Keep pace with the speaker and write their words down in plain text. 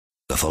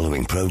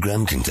following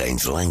program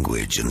contains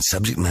language and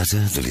subject matter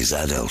that is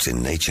adult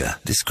in nature.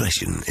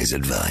 Discretion is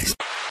advised.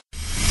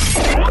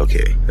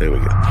 Okay, there we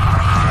go.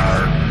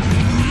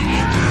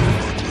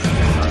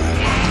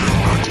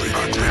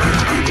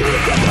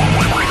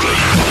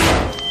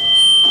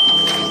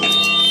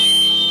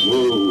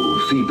 Whoa,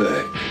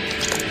 feedback.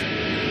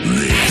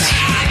 This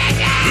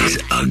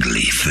is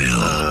ugly, Phil.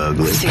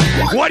 Ugly.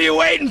 What are you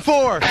waiting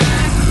for?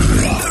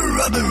 The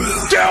Rubber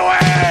Room. Do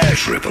it!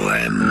 Triple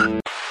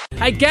M.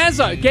 Hey,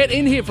 Gazzo, get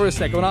in here for a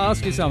second. I want to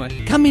ask you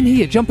something. Come in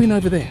here. Jump in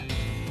over there.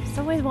 It's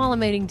always while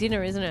I'm eating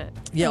dinner, isn't it?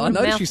 Yeah, I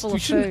noticed you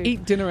shouldn't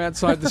eat dinner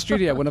outside the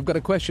studio when I've got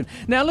a question.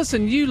 Now,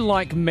 listen, you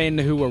like men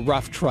who are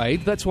rough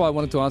trade. That's why I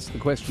wanted to ask the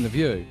question of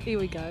you. Here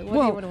we go. What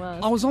do you want to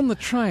ask? I was on the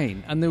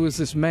train and there was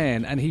this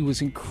man and he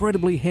was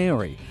incredibly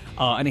hairy.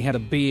 And he had a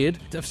beard,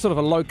 sort of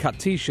a low-cut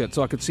T-shirt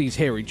so I could see his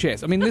hairy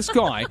chest. I mean, this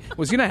guy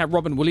was, you know how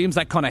Robin Williams,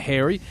 that kind of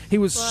hairy? He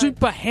was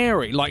super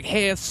hairy, like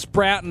hair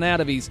sprouting out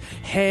of his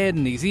head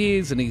and his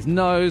ears and his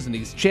nose and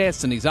his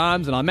chest and his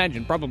arms, and I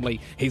imagine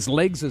probably his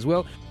legs as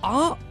well.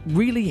 Are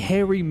really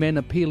hairy men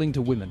appealing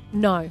to women?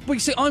 No. Well, you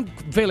see, I've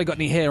barely got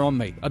any hair on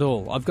me at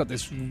all. I've got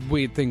this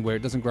weird thing where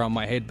it doesn't grow on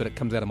my head, but it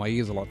comes out of my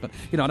ears a lot. But,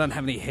 you know, I don't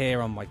have any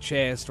hair on my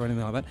chest or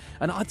anything like that.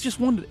 And I just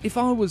wondered, if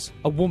I was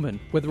a woman,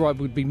 whether I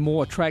would be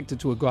more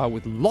attracted to a guy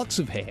with lots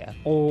of hair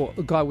or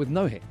a guy with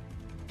no hair.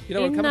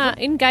 You know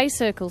In gay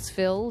circles,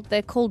 Phil,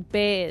 they're called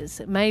bears.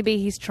 Maybe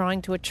he's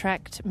trying to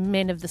attract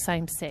men of the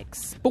same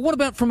sex. But what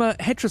about from a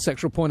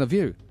heterosexual point of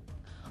view?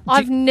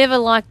 I've never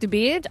liked a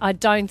beard. I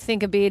don't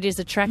think a beard is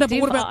attractive. No,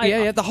 but what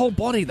about the whole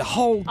body, the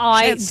whole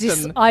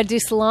chest? I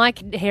dislike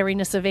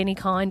hairiness of any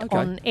kind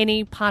on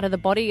any part of the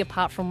body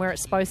apart from where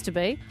it's supposed to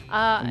be.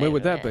 And where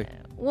would that be?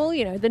 Well,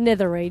 you know, the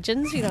nether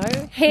regions, you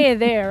know, hair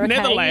there. Okay?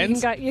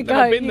 Netherlands. You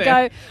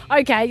go,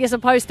 okay, you're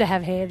supposed to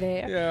have hair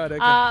there. Yeah,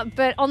 okay.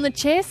 But on the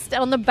chest,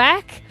 on the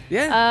back,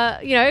 yeah.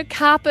 You know,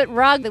 carpet,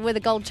 rug, where the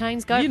gold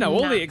chains go. You know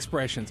all the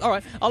expressions. All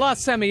right, I'll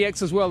ask Sammy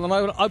X as well, and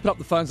I'll open up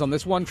the phones on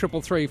this,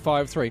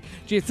 1-333-53.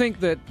 Do you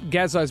think that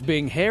Gazzo's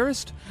being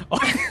hairist?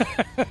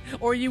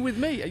 Or are you with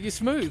me? Are you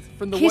smooth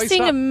from the waist up?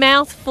 Kissing a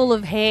mouthful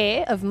of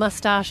hair, of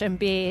moustache and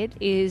beard,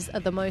 is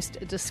the most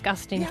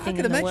disgusting thing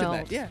in the world.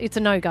 That, yeah. It's a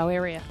no-go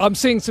area. I'm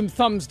seeing some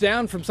thumbs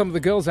down from some of the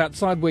girls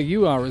outside where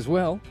you are as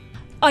well.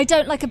 I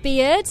don't like a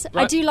beard.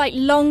 Right. I do like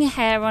long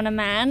hair on a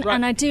man,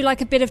 and I do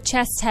like a bit of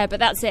chest hair, but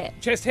that's it.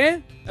 Chest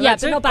hair? Yeah,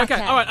 but not back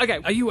hair. All right, okay.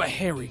 Are you a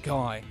hairy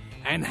guy,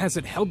 and has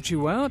it helped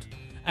you out?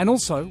 And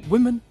also,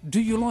 women, do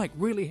you like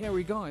really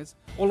hairy guys?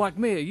 Or like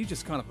me, are you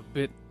just kind of a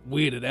bit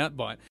weirded out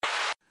by it?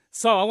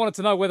 So I wanted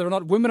to know whether or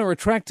not women are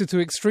attracted to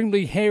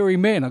extremely hairy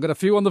men. I've got a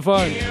few on the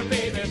phone. Here,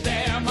 baby,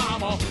 there,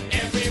 mama,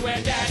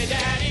 everywhere, daddy,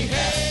 daddy,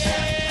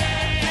 hey.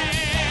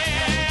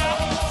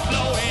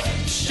 Blow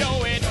it,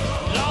 show it,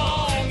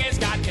 long as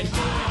God can do it.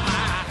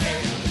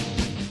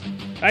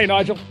 Hey,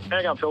 Nigel. How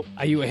you going, Phil?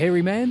 Are you a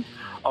hairy man?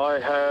 I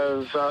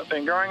have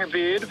been growing a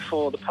beard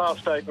for the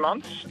past 8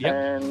 months,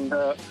 and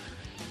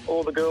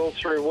all the girls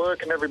through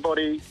work and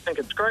everybody think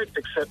it's great,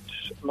 except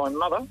my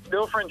mother.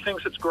 Girlfriend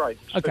thinks it's great,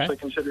 especially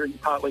considering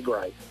partly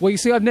grey. Well, you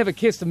see, I've never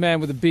kissed a man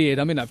with a beard.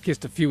 I mean, I've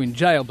kissed a few in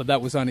jail, but that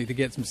was only to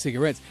get some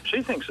cigarettes.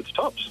 She thinks it's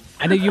tops.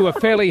 And are you a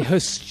fairly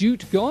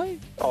hirsute guy?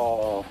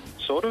 Oh,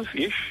 sort of,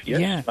 ish,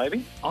 yes,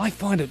 maybe. I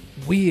find it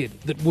weird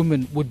that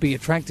women would be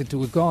attracted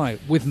to a guy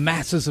with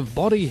masses of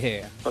body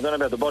hair. I don't know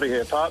about the body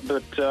hair part,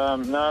 but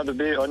no, the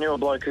beard. I knew a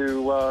bloke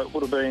who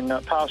would have been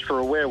passed for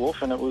a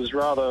werewolf, and it was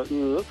rather...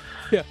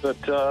 Yeah.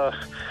 But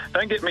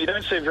don't get me,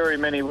 don't see very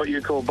many what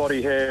you call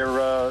body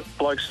hair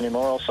blokes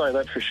anymore, I'll say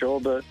that for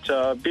sure. But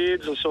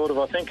beards are sort of,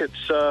 I think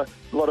it's a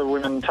lot of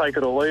women take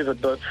it or leave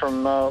it, but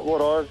from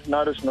what I've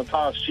noticed in the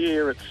past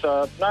year, it's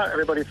no,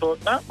 everybody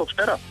thought, no, looks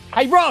better.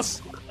 Hey, Ross!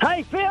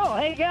 Hey, Phil,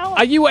 how you going?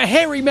 Are you a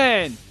hairy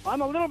man?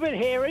 I'm a little bit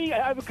hairy,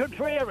 over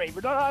contrary,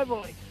 but not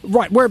overly.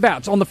 Right,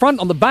 whereabouts? On the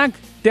front, on the back,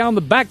 down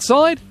the back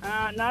side?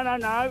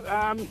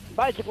 No.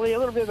 Basically a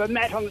little bit of a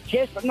mat on the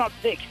chest, but not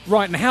thick.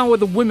 Right, and how are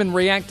the women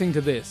reacting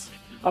to this?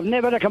 I've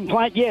never had a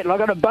complaint yet. I've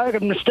got a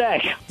bogan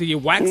moustache. Do you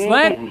wax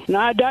that? No,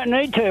 I don't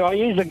need to. I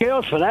use the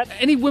girls for that.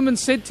 Any women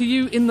said to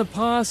you in the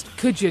past,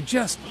 could you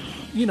just,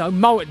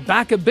 mow it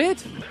back a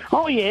bit?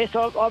 Oh, yes,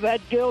 I've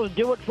had girls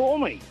do it for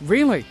me.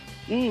 Really?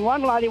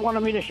 One lady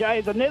wanted me to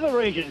shave the nether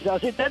regions. I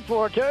said that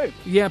for her too.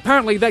 Yeah,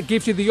 apparently that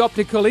gives you the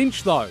optical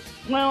inch, though.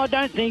 No, I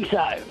don't think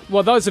so.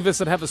 Well, those of us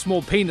that have a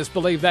small penis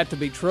believe that to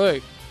be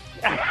true.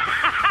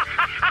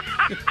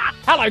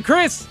 Hello,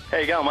 Chris. How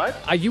you going, mate?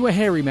 Are you a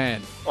hairy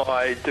man?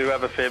 I do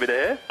have a fair bit of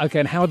hair. Okay,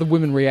 and how are the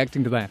women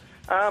reacting to that?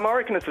 I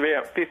reckon it's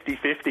about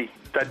 50-50. They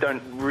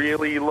don't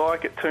really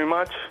like it too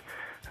much.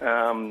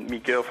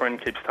 My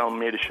girlfriend keeps telling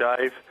me to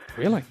shave.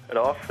 Really? It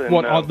off. And,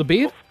 what, the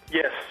beard?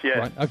 Yes, yeah.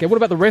 Right. Okay, what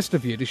about the rest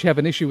of you? Does she have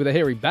an issue with a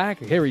hairy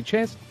back, a hairy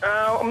chest?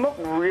 I'm not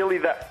really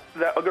that...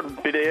 I've got a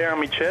bit of hair on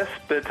my chest,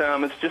 but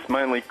it's just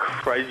mainly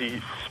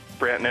crazy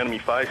sprouting out of my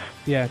face.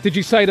 Yeah. Did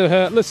you say to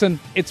her, listen,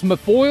 it's my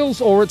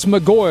foils or it's my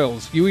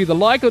goils? You either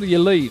like it or you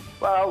leave?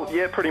 Well,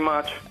 yeah, pretty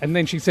much. And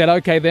then she said,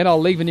 okay, then I'll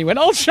leave. And you went,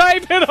 I'll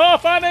shave it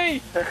off,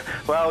 honey!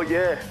 Well,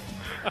 yeah.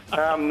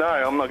 No,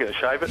 I'm not going to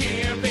shave it.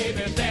 Here,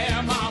 baby,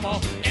 there,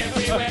 mama,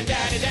 everywhere,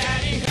 daddy,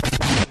 daddy.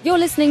 You're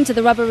listening to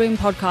the Rubber Room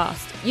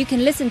Podcast. You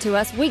can listen to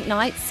us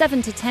weeknights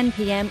 7 to 10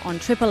 p.m. on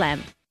Triple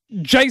M.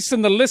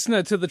 Jason, the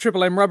listener to the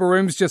Triple M Rubber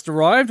Room's just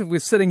arrived.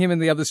 We're sitting him in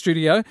the other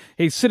studio.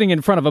 He's sitting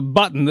in front of a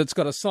button that's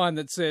got a sign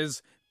that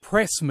says,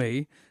 "Press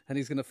me," and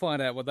he's going to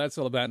find out what that's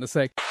all about in a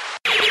sec.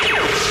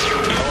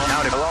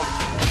 Hello.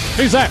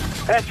 Who's that?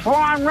 That's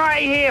fine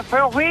right here,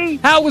 filthy.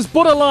 How was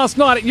Buddha last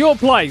night at your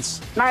place?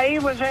 No, he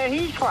was at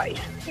his place.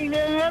 He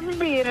didn't have to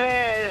be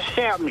at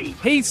shout me.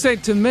 He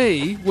said to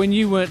me, when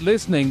you weren't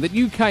listening, that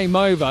you came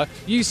over,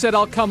 you said,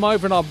 "I'll come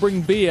over and I'll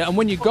bring beer," and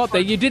when you got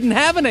there, you didn't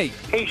have any.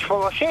 He's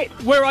full of shit.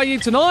 Where are you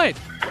tonight?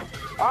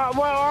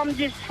 Well, I'm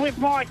just with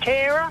my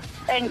carer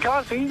and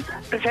Cossie,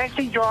 the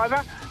taxi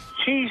driver.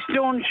 She's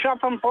doing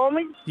shopping for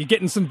me. You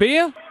getting some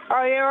beer?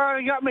 Oh, yeah,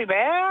 you got me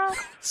bear.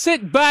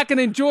 Sit back and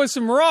enjoy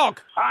some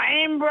rock. I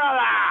am, brother.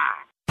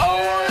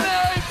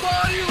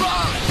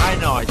 I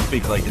know I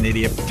speak like an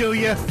idiot. Do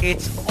you?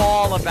 It's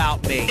all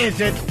about me.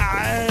 Is it?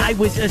 I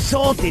was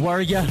assaulted.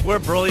 Were you? We're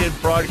brilliant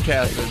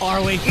broadcasters.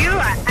 Are we? You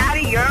are out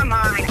of your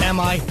mind. Am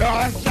I? Oh,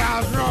 that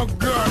sounds real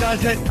good.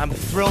 Does it? I'm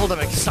thrilled.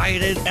 I'm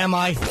excited. Am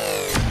I?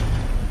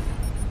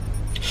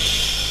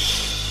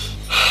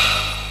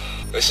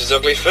 This is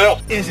Ugly Phil.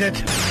 Is it?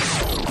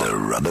 The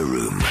Rubber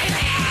Room.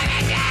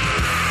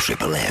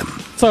 Triple M.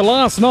 So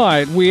last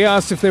night, we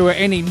asked if there were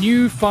any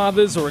new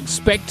fathers or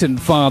expectant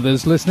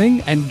fathers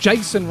listening, and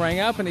Jason rang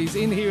up, and he's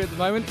in here at the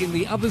moment in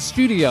the other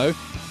studio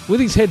with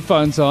his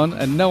headphones on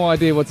and no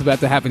idea what's about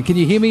to happen. Can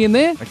you hear me in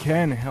there? I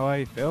can. How are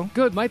you, Phil?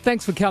 Good, mate.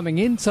 Thanks for coming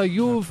in. So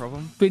you've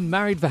been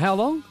married for how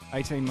long?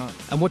 18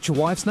 months. And what's your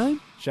wife's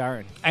name?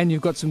 Sharon. And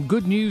you've got some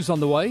good news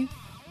on the way?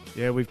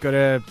 Yeah, we've got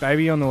a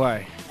baby on the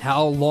way.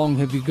 How long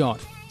have you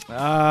got?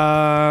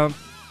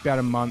 About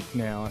a month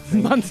now, I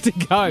think. Month to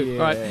go.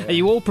 Yeah. Right. Are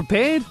you all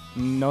prepared?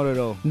 Not at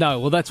all. No.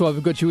 Well, that's why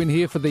we've got you in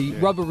here for the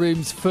Rubber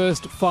Room's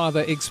first father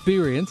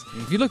experience.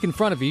 If you look in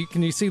front of you,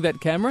 can you see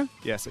that camera?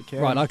 Yes, I can.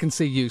 Right, I can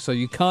see you. So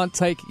you can't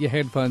take your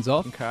headphones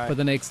off for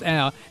the next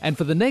hour. And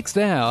for the next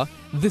hour,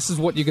 this is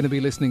what you're going to be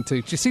listening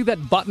to. Do you see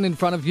that button in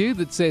front of you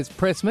that says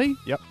press me?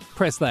 Yep.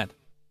 Press that.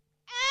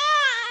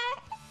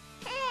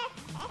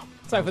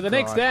 So for the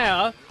next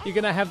hour, you're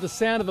going to have the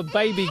sound of a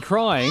baby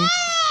crying.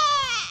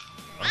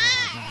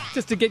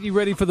 Just to get you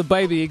ready for the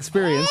baby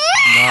experience.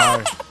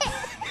 No.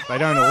 They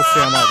don't all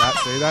sound like that,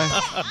 do they?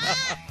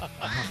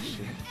 Oh,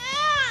 shit.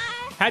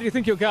 How do you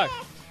think you'll go?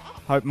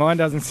 Hope mine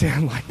doesn't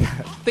sound like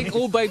that. I think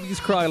all babies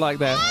cry like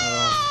that.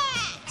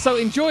 So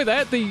enjoy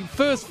that. The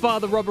first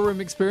Father Rubber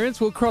Room experience.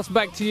 We'll cross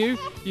back to you.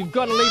 You've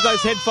got to leave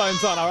those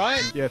headphones on, all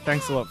right? Yeah,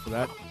 thanks a lot for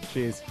that.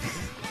 Cheers.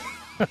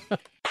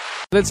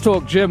 Let's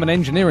talk German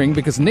engineering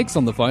because Nick's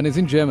on the phone. He's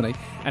in Germany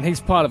and he's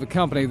part of a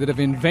company that have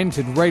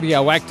invented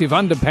radioactive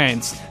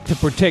underpants to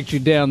protect you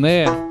down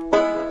there.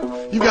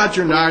 You got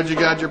your nards, you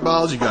got your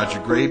balls, you got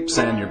your grapes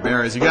and your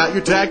berries, you got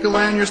your tackle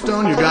and your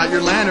stone, you got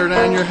your lantern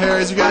and your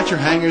hairs, you got your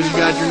hangers, you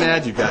got your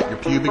nads, you got your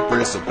pubic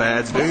bristle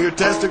pads. Do your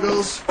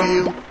testicles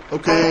feel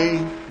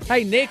okay?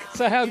 Hey Nick,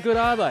 so how good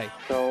are they?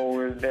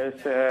 So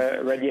there's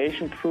a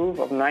radiation proof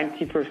of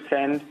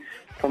 90%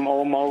 from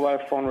all mobile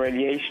phone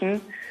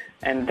radiation.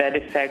 And that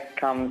effect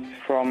comes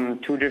from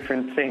two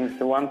different things.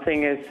 The one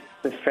thing is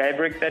the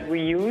fabric that we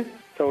use.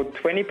 So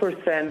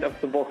 20% of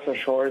the boxer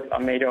shorts are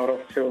made out of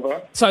silver.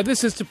 So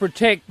this is to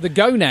protect the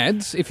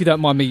gonads, if you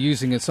don't mind me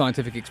using a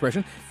scientific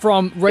expression,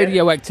 from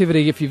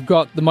radioactivity if you've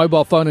got the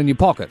mobile phone in your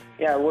pocket.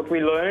 Yeah, what we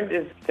learned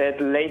is that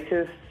the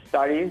latest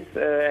studies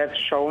have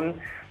shown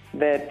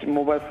that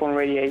mobile phone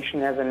radiation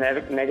has a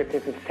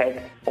negative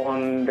effect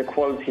on the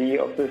quality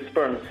of the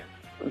sperms.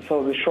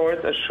 So the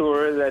shorts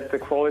assure that the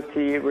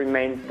quality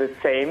remains the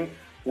same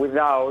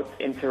without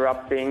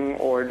interrupting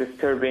or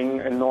disturbing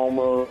a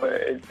normal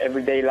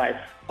everyday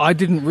life. I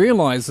didn't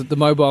realise that the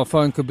mobile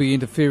phone could be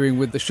interfering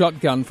with the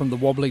shotgun from the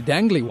wobbly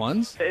dangly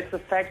ones. It's a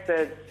fact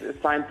that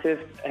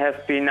scientists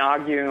have been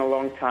arguing a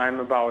long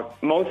time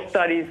about. Most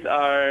studies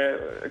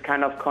are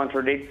kind of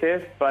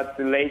contradictory, but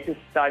the latest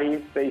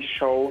studies, they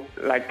show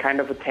like kind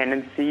of a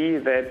tendency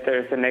that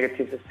there's a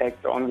negative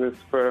effect on the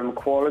sperm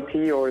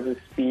quality or the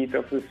speed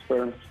of the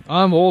sperm.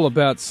 I'm all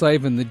about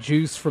saving the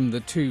juice from the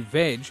two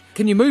veg.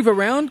 Can you move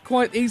around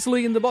quite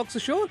easily in the boxer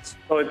shorts?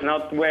 So it's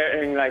not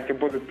wearing like a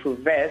bulletproof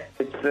vest.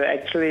 It's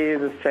actually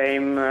the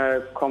same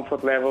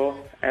comfort level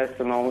as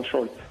the normal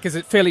shorts. Is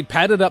it fairly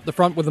padded up the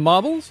front with the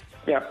marbles?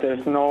 Yeah,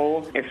 there's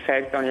no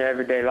effect on your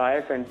everyday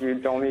life and you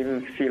don't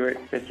even feel it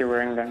that you're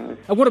wearing them.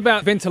 And what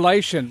about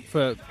ventilation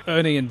for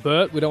Ernie and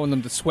Bert? We don't want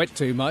them to sweat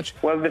too much.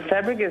 Well, the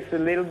fabric is a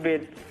little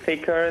bit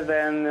thicker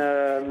than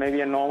maybe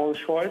a normal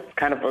short,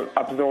 kind of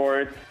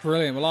absorbed.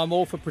 Brilliant. Well, I'm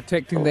all for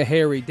protecting the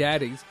hairy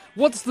daddies.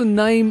 What's the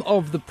name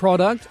of the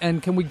product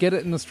and can we get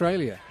it in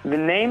Australia? The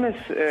name is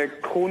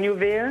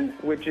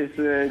Kronjuwelen, which is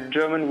the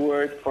German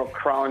word for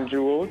crown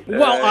jewels.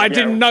 Well, I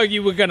didn't know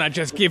you were going to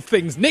just give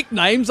things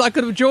nicknames. I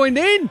could have joined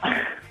in.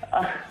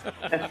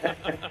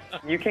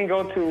 You can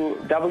go to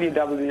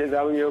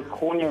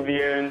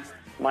www.kronjuwelen.com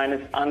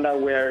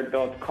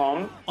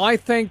underwear.com. I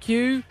thank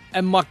you,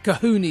 and my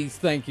kahoonies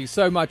thank you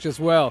so much as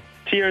well.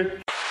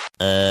 Cheers.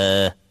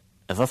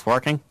 Is this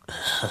working?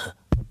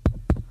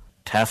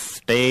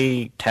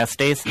 Testes?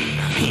 Testes.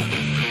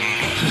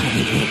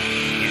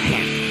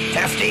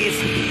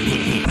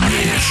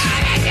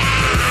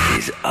 This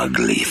is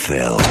ugly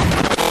Phil.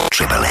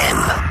 Triple M,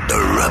 the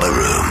Rubber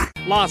Room.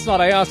 Last night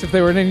I asked if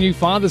there were any new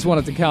fathers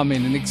wanted to come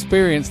in and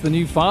experience the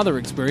new father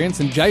experience,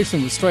 and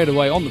Jason was straight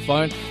away on the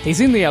phone. He's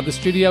in the other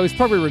studio. He's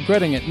probably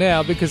regretting it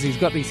now because he's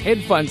got these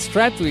headphones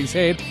strapped to his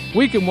head.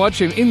 We can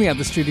watch him in the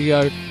other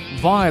studio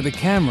via the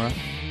camera,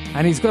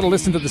 and he's got to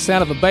listen to the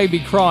sound of a baby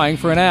crying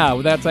for an hour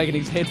without taking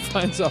his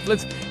headphones off.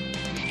 Let's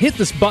hit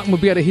this button.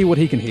 We'll be able to hear what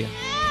he can hear.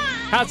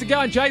 How's it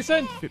going,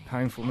 Jason? A bit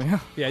painful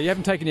now. Yeah, you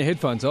haven't taken your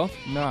headphones off?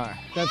 No.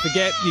 Don't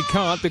forget, you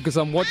can't because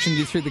I'm watching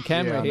you through the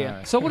camera Yeah, I here.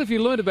 know. So what have you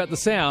learned about the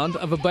sound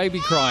of a baby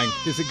crying?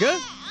 Is it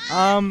good?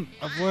 I've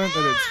learned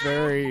that it's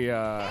very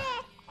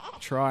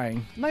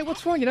trying. Mate,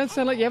 what's wrong? You don't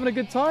sound like you're having a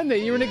good time there.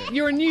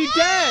 You're a new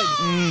dad.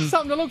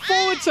 Something to look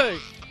forward to.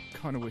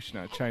 Kind of wishing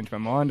I'd changed my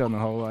mind on the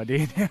whole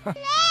idea now. Oh,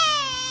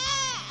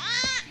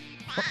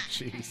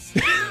 jeez.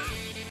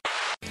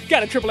 Go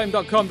to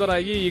triplem.com.au.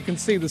 You can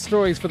see the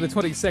stories for the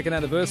 22nd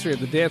anniversary of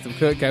the death of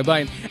Kurt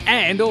Cobain,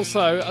 and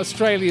also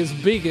Australia's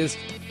biggest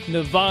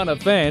Nirvana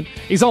fan.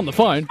 He's on the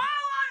phone.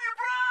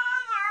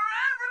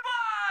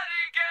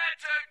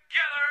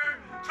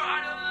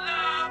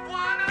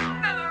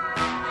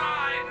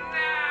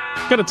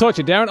 Going to torch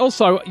you, Darren.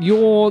 Also,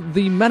 you're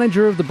the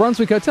manager of the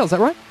Brunswick Hotel, is that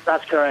right?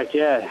 That's correct,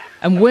 yeah.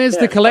 And where's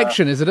Yeah, the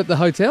collection? Is it at the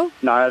hotel?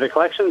 No, the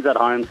collection's at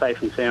home,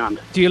 safe and sound.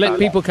 Do you let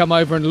people come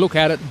over and look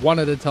at it one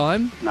at a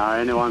time? No,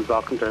 anyone's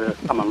welcome to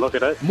come and look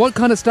at it. What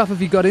kind of stuff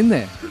have you got in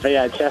there?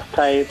 VHS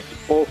tapes,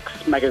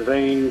 books,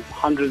 magazines,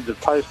 hundreds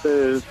of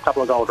posters, a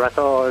couple of gold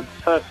records,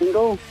 first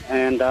single,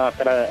 and got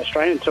an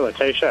Australian tour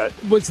T-shirt.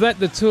 Was that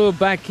the tour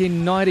back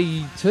in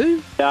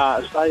 92?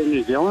 Australian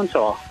New Zealand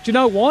tour. Do you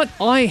know what?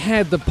 I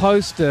had the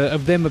poster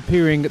of them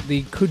appearing at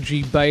the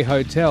Coogee Bay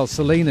Hotel,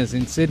 Salinas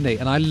in Sydney,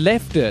 and I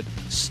left it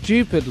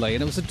stupidly,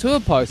 and it was a tour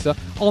poster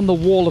on the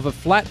wall of a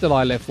flat that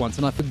I left once,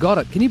 and I forgot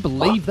it. Can you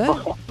believe that?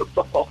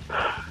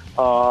 If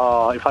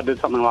I did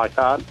something like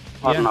that,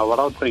 I don't know what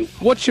I'd think.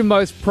 What's your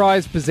most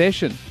prized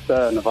possession?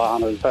 The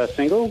Nirvana's first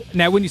single.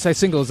 Now, when you say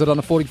single, is it on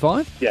a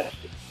 45? Yes,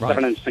 Right.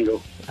 7-inch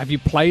single. Have you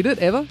played it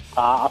ever?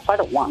 I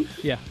played it once.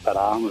 Yeah. But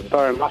it was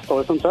very much to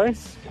listen to.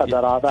 Had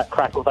that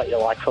crackle that you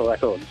like for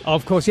records.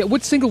 Of course, yeah.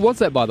 Which single was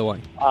that, by the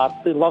way?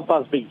 The Love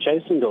Buzz Big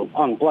Cheese single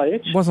on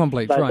Bleach. Was on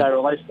Bleach, right. They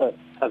released it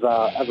as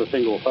a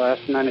single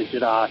first, and then it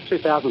did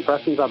 2,000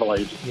 pressings, I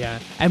believe. Yeah.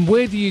 And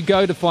where do you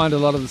go to find a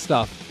lot of the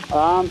stuff?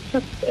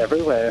 Just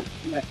everywhere.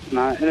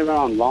 Anywhere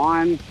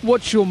online.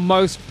 What's your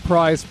most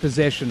prized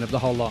possession of the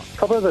whole lot?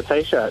 Probably the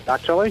T-shirt,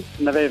 actually.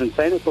 Never even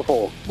seen it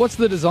before. What's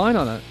the design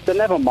on it? The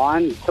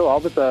Nevermind tour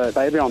with the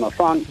baby on the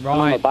front. Right.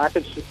 And on the back,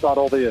 it's just got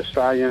all the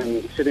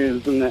Australian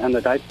cities and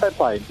the dates they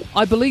played.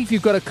 I believe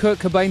you've got a Kurt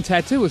Cobain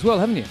tattoo as well,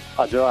 haven't you?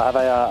 I do. I have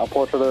a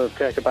portrait of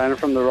Kurt Cobain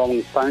from the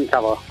Rolling Stone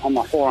cover on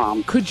my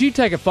forearm. Could you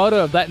take a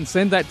photo of that and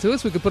send that to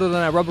us? We could put it on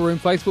our Rubber Room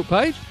Facebook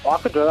page. I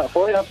could do that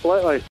for you,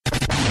 absolutely.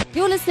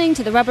 You're listening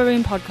to the Rubber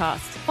Room podcast.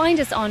 Find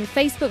us on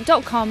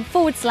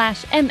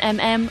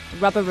facebook.com/MMM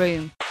Rubber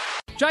Room.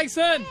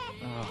 Jason!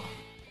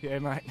 Yeah,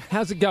 mate.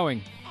 How's it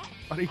going?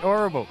 Bloody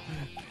horrible.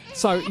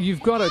 So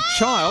you've got a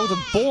child, a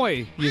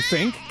boy, you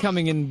think,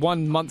 coming in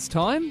 1 month's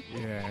time?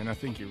 Yeah, and I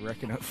think you're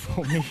wrecking it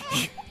for me.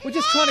 We're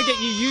just trying to get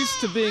you used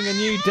to being a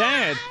new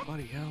dad.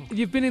 Bloody hell.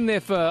 You've been in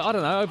there for, I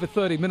don't know, over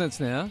 30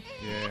 minutes now.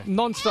 Yeah.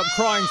 Non-stop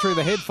crying through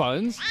the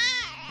headphones.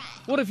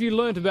 What have you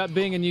learnt about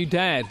being a new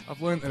dad?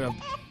 I've learnt that I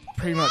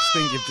pretty much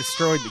think you've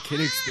destroyed the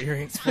kid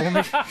experience for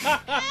me.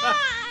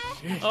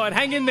 All right,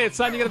 hang in there,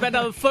 son. You've got about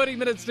another 30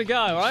 minutes to go,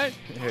 all right?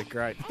 Yeah,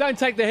 great. Don't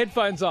take the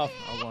headphones off.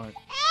 I won't.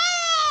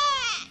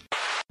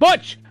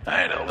 Butch! I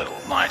had a little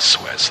night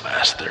sweats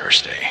last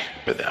Thursday,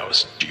 but that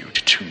was due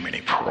to too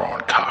many prawn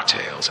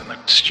cocktails in the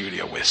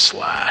studio with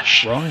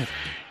Slash. Right.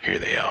 Here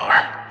they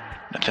are,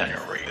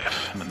 Nathaniel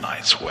Rateliff and the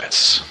night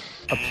sweats.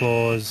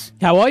 Applause.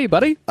 How are you,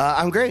 buddy?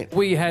 I'm great.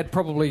 We had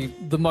probably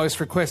the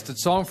most requested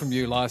song from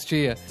you last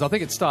year. I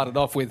think it started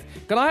off with,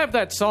 "Can I have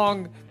that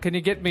song, Can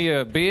You Get Me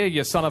a Beer,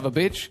 You Son of a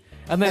Bitch?"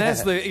 And then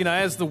as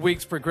the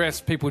weeks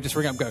progressed, people would just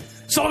ring up and go,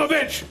 "Son of a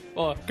bitch!"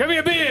 or "Give me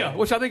a beer!"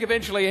 which I think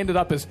eventually ended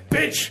up as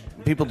 "bitch!"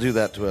 People do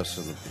that to us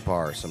in the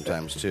bar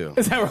sometimes, too.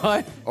 Is that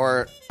right?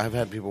 Or I've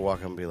had people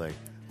walk up and be like,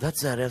 "That's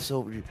that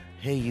SOB.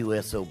 Hey, you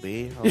SOB."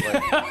 I was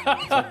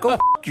like, go f***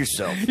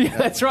 yourself. Yeah,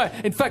 that's right.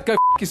 In fact, Go F***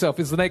 Yourself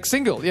is the next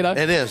single, you know?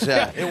 It is,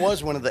 yeah. It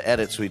was one of the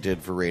edits we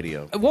did for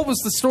radio. What was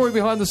the story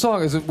behind the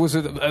song? Was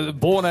it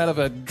born out of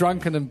a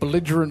drunken and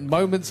belligerent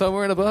moment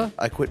somewhere in a bar?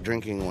 I quit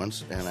drinking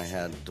once, and I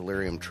had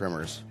delirium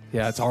tremors.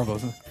 Yeah, it's horrible,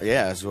 isn't it?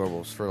 Yeah, it's horrible. It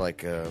was for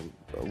like a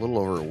little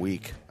over a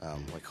week,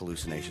 like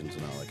hallucinations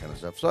and all that kind of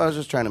stuff. So I was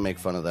just trying to make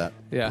fun of that,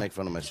 make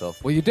fun of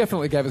myself. Well, you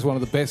definitely gave us one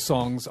of the best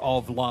songs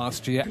of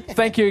last year.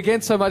 Thank you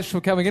again so much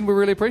for coming in. We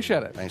really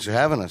appreciate it. Thanks for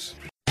having us.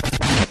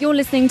 You're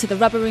listening to the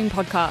Rubber Room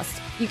podcast.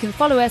 You can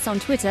follow us on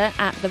Twitter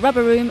at The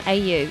Rubber Room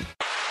AU.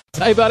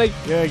 Hey, buddy.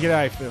 Yeah,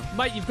 g'day, Phil.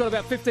 Mate, you've got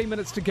about 15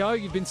 minutes to go.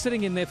 You've been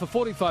sitting in there for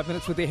 45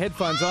 minutes with your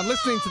headphones on,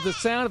 listening to the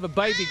sound of a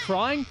baby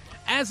crying.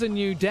 As a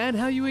new dad,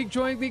 how are you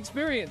enjoying the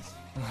experience?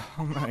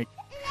 Oh, mate.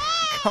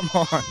 Come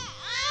on.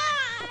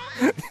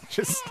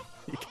 Just,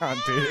 you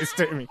can't do this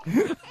to me.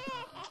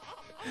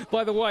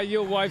 By the way,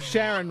 your wife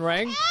Sharon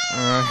rang,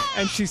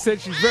 and she said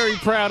she's very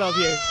proud of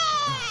you.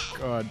 Oh,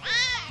 God.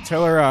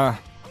 Tell her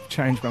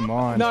changed my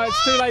mind. No,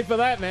 it's too late for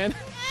that, man.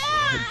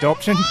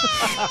 Adoption?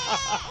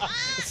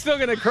 It's still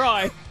going to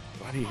cry.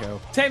 Bloody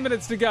hell. 10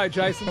 minutes to go,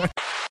 Jason. I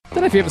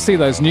don't know if you ever see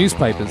those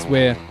newspapers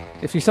where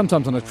if you're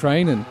sometimes on a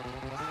train and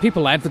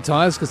people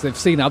advertise because they've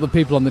seen other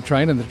people on the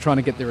train and they're trying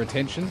to get their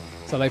attention,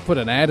 so they put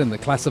an ad in the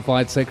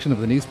classified section of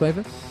the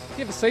newspaper.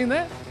 You ever seen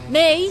that?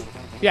 Me?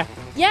 Yeah.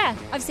 Yeah,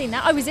 I've seen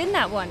that. I was in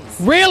that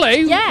once.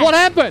 Really? Yeah. What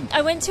happened?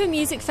 I went to a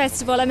music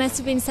festival. I must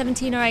have been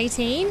 17 or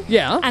 18.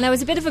 Yeah. And I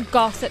was a bit of a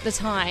goth at the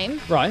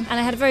time. Right. And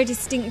I had a very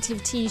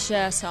distinctive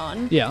T-shirt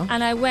on. Yeah.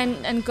 And I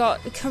went and got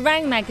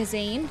Kerrang!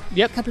 Magazine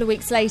a couple of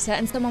weeks later,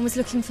 and someone was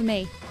looking for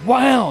me.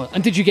 Wow.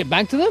 And did you get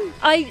back to them?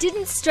 I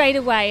didn't straight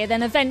away, and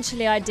then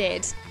eventually I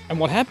did. And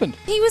what happened?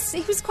 He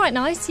was quite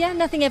nice, yeah.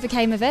 Nothing ever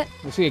came of it.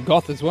 Was he a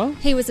goth as well?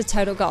 He was a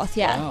total goth,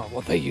 yeah. Oh,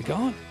 well, there you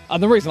go.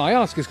 And the reason I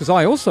ask is because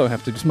I also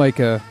have to just make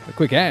a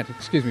quick ad.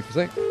 Excuse me for a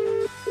sec.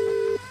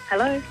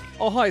 Hello.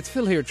 Oh, hi, it's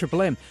Phil here at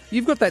Triple M.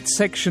 You've got that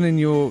section in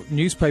your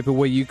newspaper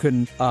where you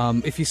can,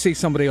 if you see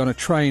somebody on a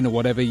train or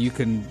whatever, you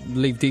can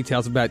leave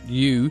details about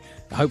you.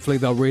 Hopefully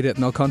they'll read it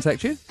and they'll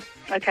contact you.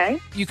 Okay.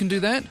 You can do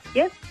that?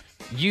 Yes.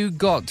 You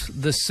got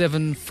the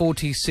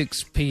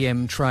 7:46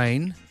 p.m.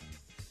 train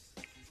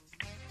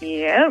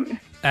Yep.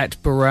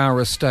 at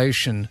Barara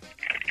Station.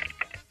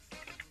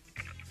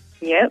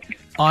 Yep.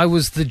 I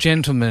was the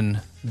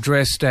gentleman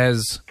dressed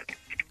as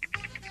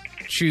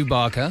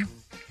Chewbacca.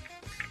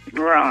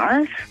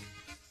 Right.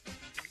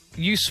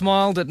 You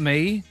smiled at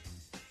me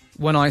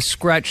when I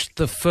scratched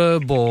the fur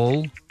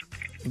ball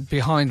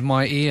behind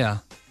my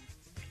ear.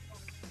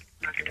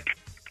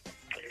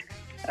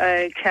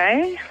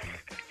 Okay.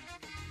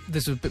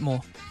 There's a bit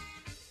more.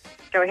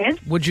 Go ahead.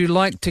 Would you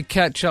like to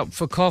catch up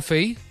for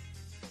coffee?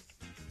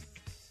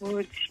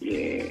 Would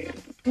you?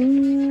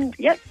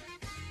 Yep.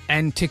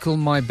 And tickle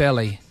my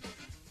belly?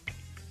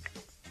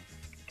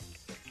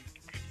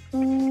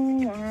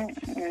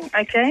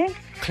 Okay.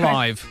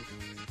 Clive.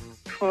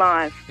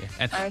 Clive. Yeah,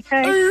 and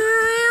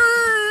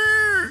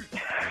Okay.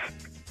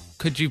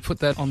 could you put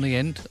that on the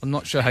end? I'm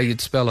not sure how you'd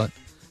spell it.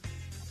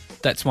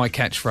 That's my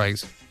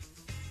catchphrase.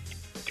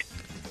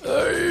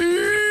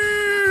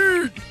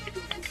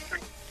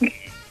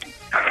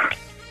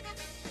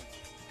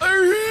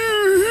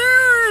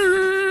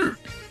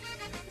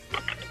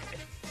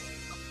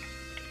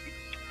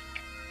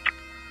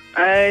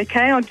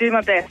 Okay, I'll do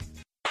my best.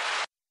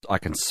 I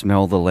can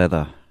smell the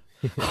leather.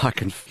 I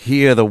can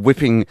hear the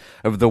whipping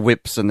of the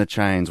whips and the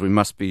chains. We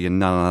must be in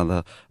none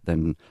other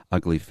than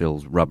Ugly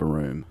Phil's Rubber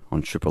Room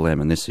on Triple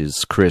M. And this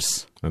is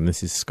Chris. And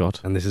this is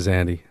Scott. And this is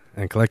Andy.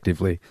 And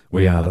collectively,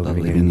 we are the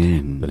living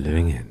end. The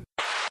living end.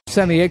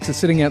 Sammy X is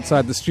sitting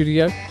outside the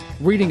studio,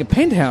 reading a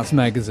Penthouse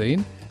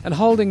magazine and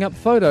holding up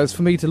photos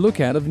for me to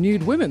look at of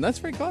nude women. That's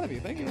very kind of you.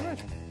 Thank you very much.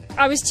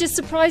 I was just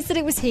surprised that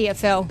it was here,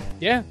 Phil.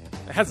 Yeah,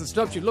 it hasn't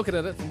stopped you looking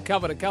at it from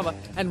cover to cover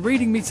and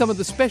reading me some of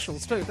the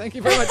specials too. Thank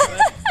you very much for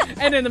that.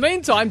 And in the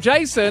meantime,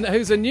 Jason,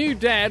 who's a new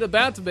dad,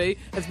 about to be,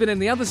 has been in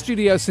the other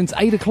studio since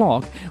 8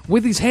 o'clock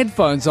with his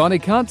headphones on. He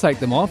can't take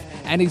them off,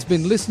 and he's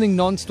been listening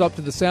non-stop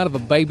to the sound of a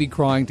baby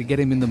crying to get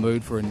him in the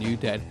mood for a new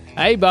dad.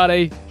 Hey,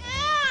 buddy.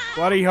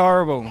 Bloody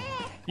horrible.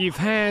 You've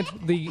had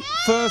the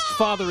first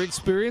father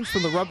experience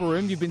from the Rubber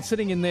Room. You've been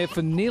sitting in there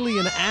for nearly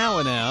an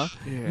hour now,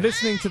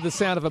 listening to the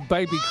sound of a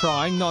baby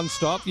crying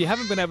non-stop. You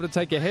haven't been able to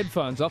take your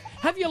headphones off.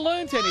 Have you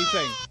learnt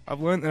anything? I've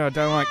learnt that I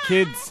don't like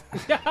kids.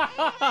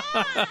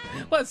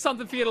 Well, it's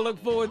something for you to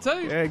look forward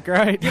to. Yeah,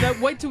 great. You know,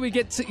 wait till we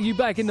get you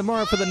back in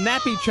tomorrow for the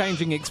nappy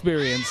changing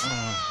experience.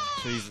 Oh,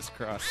 Jesus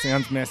Christ.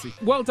 Sounds messy.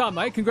 Well done,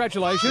 mate.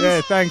 Congratulations.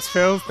 Yeah, thanks,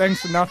 Phil.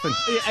 Thanks for nothing.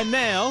 Yeah, and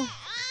now...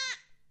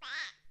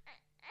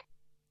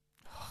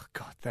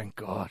 God, thank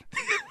God.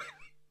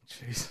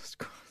 Jesus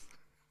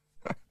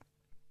Christ.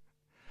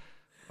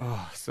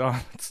 Oh,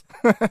 silence.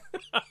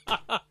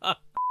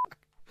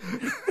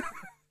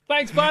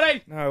 Thanks,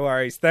 buddy. No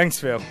worries. Thanks,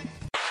 Phil.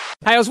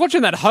 Hey, I was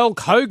watching that Hulk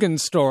Hogan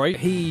story.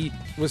 He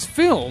was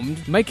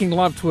filmed making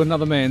love to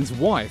another man's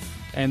wife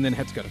and then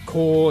had to go to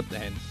court,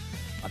 and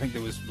I think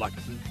there was like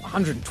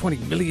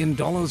 $120 million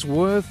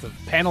worth of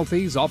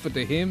penalties offered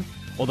to him,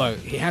 although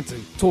he had to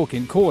talk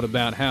in court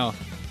about how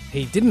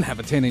he didn't have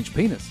a 10-inch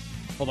penis.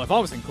 Although if I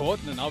was in court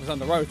and I was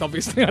under oath,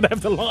 obviously I'd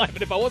have to lie.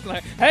 But if I wasn't,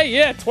 like, hey,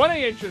 yeah,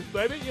 20 inches,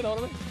 baby, you know what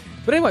I mean?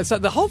 But anyway, so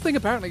the whole thing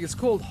apparently is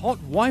called hot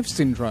wife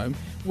syndrome,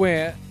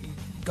 where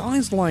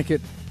guys like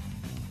it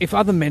if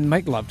other men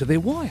make love to their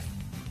wife.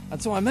 And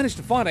so I managed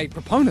to find a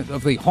proponent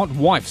of the hot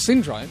wife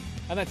syndrome,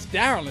 and that's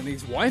Daryl and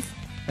his wife,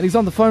 and he's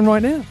on the phone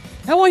right now.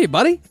 How are you,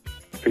 buddy?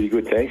 Pretty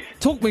good, thanks.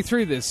 Talk me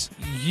through this.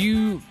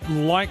 You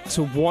like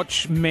to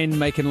watch men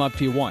making love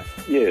to your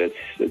wife? Yeah,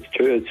 it's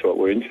into. It's what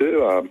we're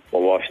into. My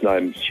wife's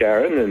name's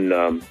Sharon, and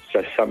it's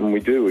just something we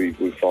do.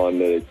 We find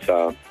that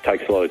it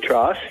takes a lot of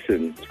trust,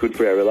 and it's good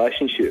for our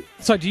relationship.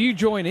 So do you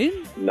join in?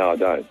 No, I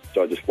don't.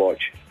 I just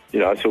watch. You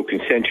know, it's all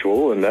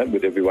consensual and that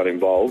with everyone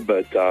involved,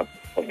 but I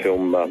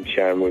film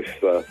Sharon with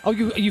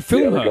you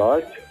film the her?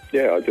 other guys.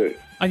 Yeah, I do.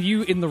 Are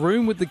you in the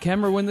room with the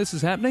camera when this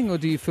is happening, or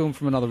do you film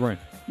from another room?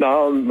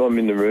 No, I'm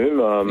in the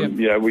room.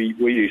 You know, we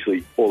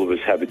usually, all of us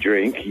have a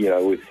drink, you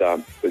know, with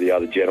the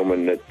other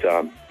gentlemen that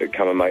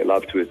come and make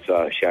love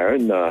to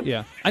Sharon.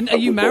 Yeah. And are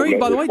you married,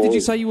 by the way? Did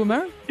you say you were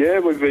married? Yeah,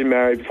 we've been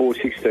married for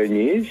 16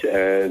 years,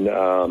 and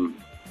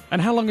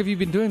how long have you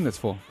been doing this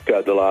for?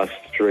 The last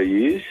 3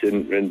 years,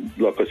 and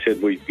like I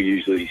said, we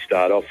usually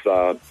start off,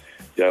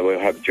 you know, we'll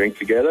have a drink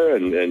together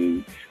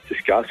and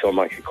discuss. I'll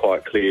make it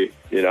quite clear,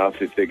 you know,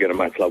 if they're going to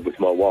make love with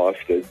my wife,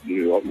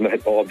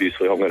 that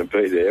obviously I'm going to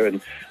be there,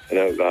 and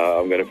I'm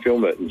going to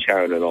film it. And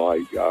Sharon and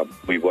I,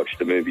 we watch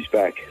the movies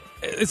back.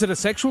 Is it a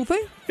sexual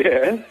thing?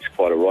 Yeah, it's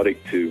quite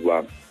erotic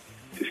to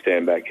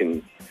stand back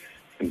and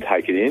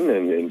take it in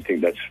and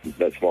think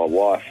that's my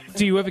wife.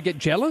 Do you ever get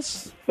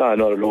jealous? No,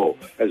 not at all.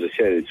 As I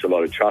said, it's a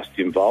lot of trust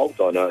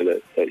involved. I know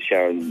that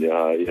Sharon, you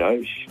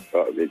know,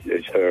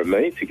 it's her and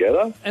me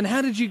together. And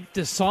how did you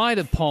decide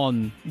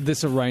upon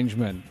this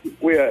arrangement?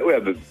 We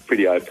have a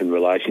pretty open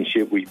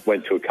relationship. We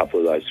went to a couple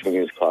of those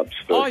swingers clubs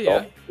first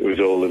off. It was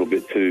all a little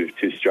bit too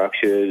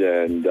structured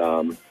and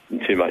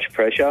too much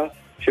pressure.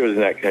 She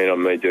wasn't that keen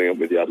on me doing it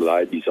with the other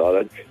ladies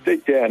either.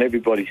 Deep down,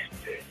 everybody's,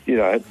 you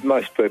know,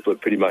 most people are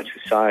pretty much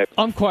the same.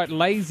 I'm quite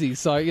lazy,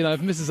 so, you know,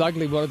 if Mrs.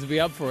 Ugly wanted to be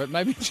up for it,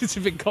 maybe just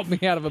if it got me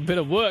out of a bit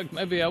of work,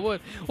 maybe I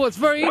would. Well, it's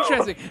very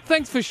interesting.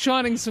 Thanks for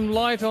shining some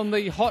light on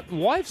the hot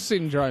wife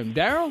syndrome,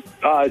 Daryl.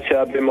 Oh,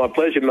 it's been my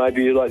pleasure.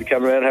 Maybe you'd like to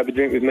come around and have a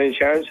drink with me and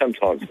Sharon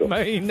sometime.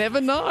 You never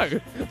know.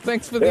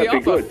 Thanks for the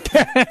offer.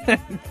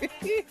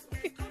 Good.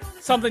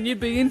 Something you'd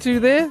be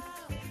into there,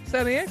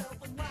 Sally?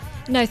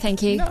 No,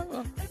 thank you.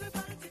 No,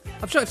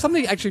 I'm sure if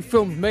somebody actually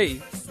filmed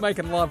me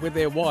making love with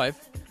their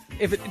wife,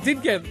 if it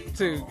did get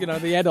to, you know,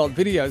 the adult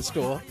video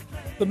store,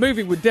 the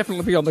movie would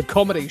definitely be on the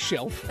comedy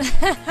shelf.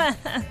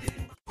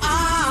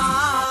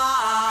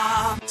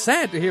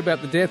 Sad to hear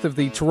about the death of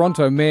the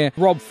Toronto mayor,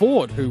 Rob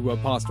Ford, who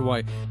passed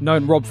away.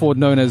 Rob Ford,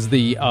 known as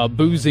the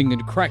boozing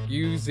and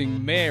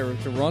crack-using mayor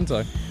of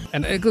Toronto.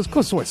 And of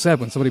course, it's always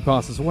sad when somebody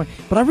passes away.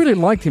 But I really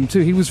liked him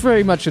too. He was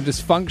very much a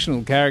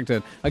dysfunctional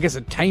character. I guess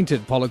a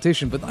tainted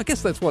politician. But I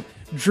guess that's what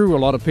drew a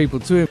lot of people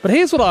to him. But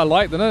here's what I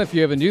liked. I don't know if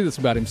you ever knew this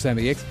about him,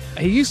 Sammy X.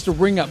 He used to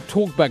ring up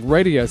talkback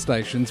radio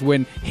stations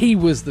when he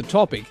was the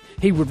topic.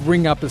 He would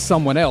ring up as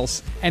someone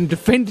else and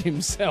defend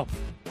himself.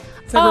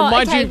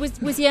 Okay.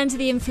 Was he under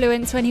the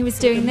influence when he was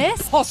doing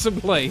this?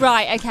 Possibly.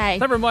 Right, okay.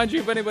 That reminds you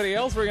of anybody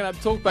else ringing up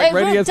talkback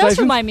radio stations? It does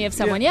remind me of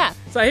someone, yeah.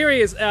 So here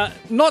he is,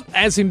 not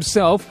as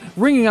himself,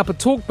 ringing up a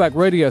talkback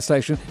radio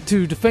station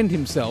to defend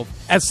himself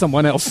as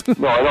someone else.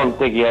 No, I don't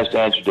think he has to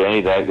answer to any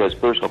of that. He has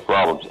personal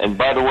problems. And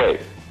by the way,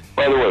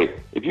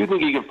 if you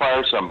think you can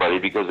fire somebody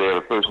because they have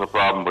a personal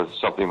problem with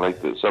something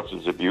like the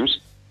substance abuse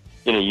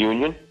in a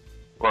union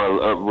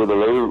or with a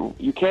labor,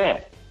 you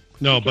can't.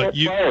 No, but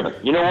you know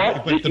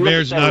what? But the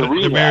mayor's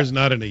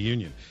not in a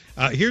union.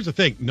 Here's the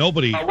thing: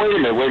 nobody. Wait a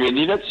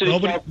minute. You're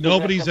not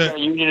nobody's a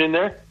union in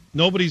there.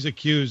 Nobody's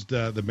accused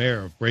the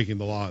mayor of breaking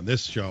the law on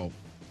this show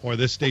or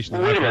this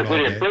station. Wait a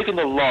minute. Breaking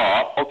the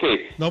law.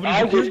 Okay.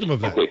 Nobody's accused him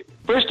of that. Okay.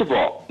 First of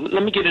all,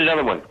 let me get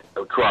another one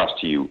across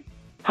to you.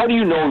 How do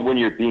you know when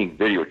you're being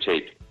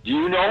videotaped? Do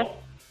you know?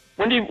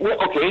 When do you?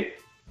 Okay.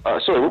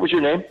 Sorry. What was your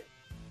name?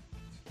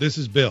 This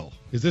is Bill.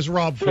 Is this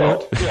Rob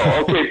Bill.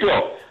 Ford? Okay,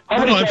 Bill.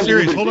 No, I'm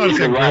serious. Hold on a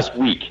second, Chris.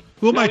 Week?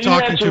 Who am I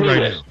talking to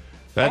right now?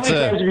 That's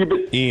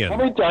Ian. How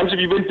many times have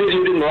you been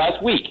videoed in the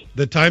last week?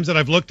 The times that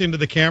I've looked into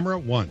the camera,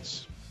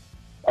 once.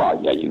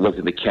 Oh, yeah, you looked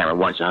at the camera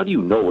once. How do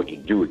you know what you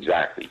do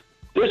exactly?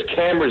 There's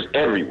cameras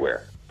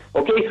everywhere.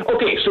 Okay,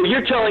 so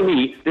you're telling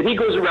me that he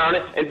goes around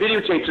and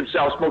videotapes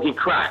himself smoking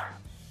crack.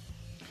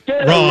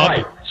 Get it Rob,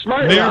 right.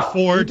 Smart Mayor enough.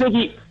 Ford,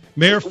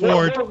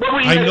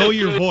 I know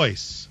your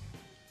voice.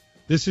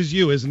 This is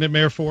you, isn't it,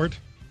 Mayor Ford?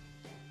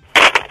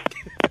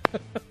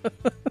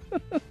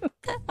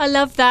 I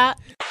love that.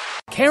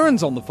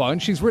 Karen's on the phone.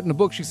 She's written a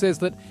book. She says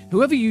that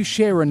whoever you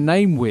share a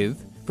name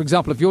with, for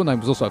example, if your name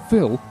was also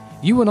Phil,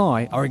 you and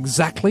I are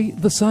exactly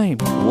the same.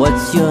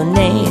 What's your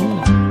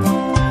name?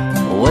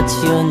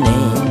 What's your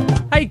name?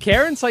 Hey,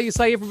 Karen, so you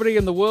say everybody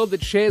in the world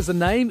that shares a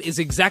name is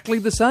exactly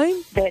the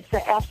same? That's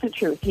the absolute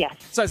truth, yes.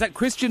 So is that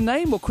Christian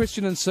name or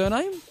Christian and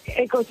surname?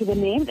 It goes with the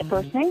name, the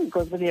first name. It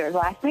goes with your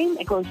last name.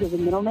 It goes with the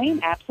middle name.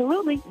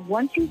 Absolutely.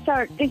 Once you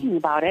start thinking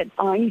about it,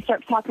 you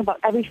start talking about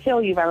every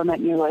Phil you've ever met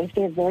in your life.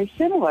 They're very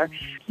similar.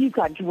 You've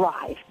got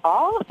drive.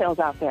 All the Phils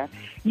out there.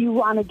 You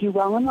want to do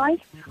well in life,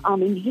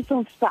 and you just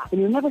don't stop.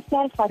 And you're never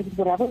satisfied with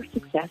whatever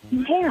success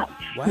you have.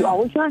 Wow. You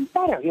always want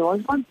better. You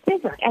always want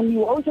bigger. And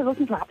you always are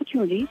looking for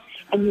opportunities.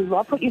 And you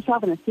love put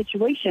yourself in a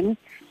situation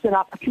so that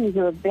opportunities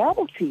are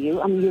available to you.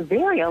 I mean, you're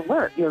very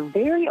alert. You're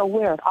very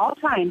aware at all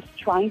times,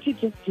 trying to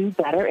just do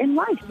better in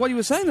life. While you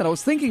were saying that, I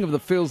was thinking of the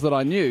Phils that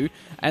I knew,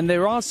 and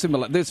there are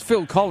similar. There's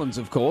Phil Collins,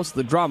 of course,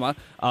 the drummer,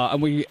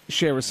 and we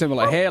share a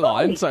similar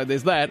hairline, so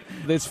there's that.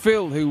 There's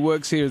Phil, who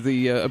works here as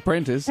the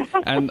apprentice,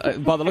 and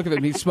by the look of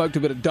him, he smoked a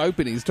bit of dope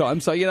in his time,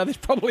 so, there's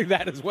probably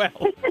that as well.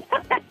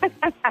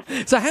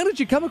 So how did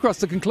you come across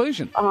the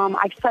conclusion?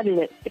 I've studied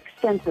it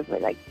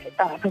extensively,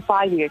 for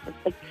 5 years,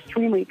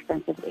 extremely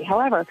extensively.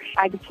 However,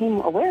 I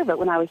became aware of it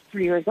when I was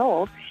 3 years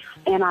old,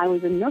 and I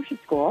was in nursery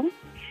school,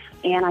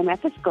 and I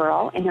met this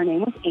girl, and her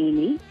name was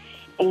Amy,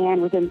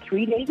 and within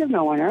 3 days of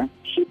knowing her,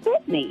 she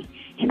bit me.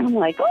 And I'm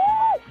like,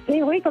 oh, stay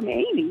away from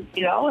Amy. I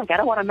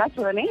don't want to mess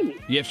with an Amy.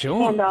 Yeah,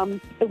 sure.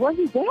 And it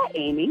wasn't that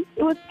Amy.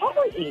 It was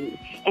every Amy.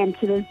 And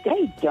to this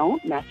day,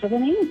 don't mess with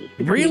an Amy.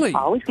 Really? You're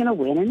always going to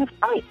win in a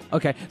fight.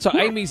 Okay, so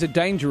Amy's a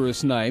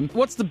dangerous name.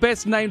 What's the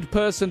best named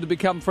person to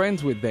become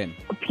friends with then?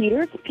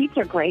 Pete's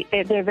are great.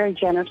 They're very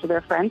generous with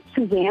their friends.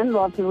 Suzanne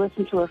loves to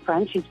listen to her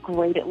friends. She's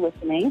great at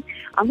listening.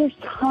 There's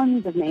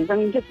tons of names. I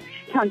mean, just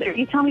tons. If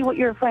you tell me what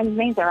your friends'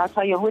 names are, I'll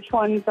tell you which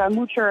one's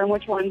Moocher and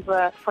which one's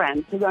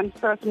friend. So you want to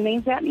throw some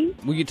names at me?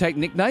 Will you take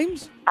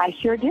nicknames? I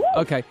sure do.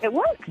 Okay. It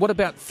works. What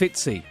about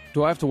Fitzy?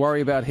 Do I have to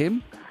worry about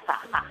him?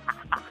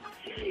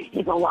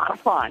 He's a lot of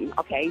fun,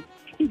 okay?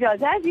 He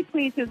does as he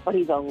pleases, but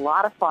he's a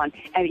lot of fun.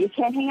 And you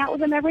can't hang out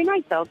with him every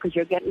night, though, because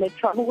you're getting in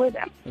trouble with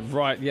him.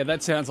 Right, yeah,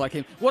 that sounds like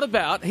him. What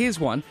about, here's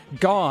one,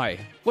 Guy.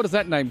 What does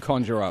that name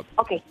conjure up?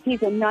 Okay,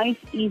 he's a nice,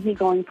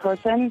 easygoing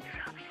person,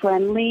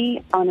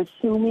 friendly,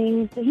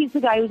 unassuming. He's the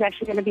guy who's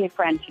actually going to be a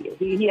friend to you.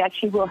 He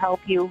actually will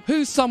help you.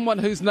 Who's someone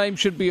whose name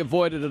should be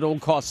avoided at all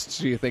costs,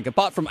 do you think,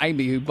 apart from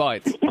Amy who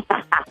bites?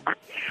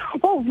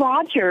 Well,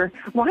 Roger.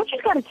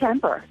 Roger's got a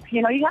temper.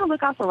 You got to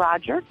look out for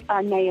Roger.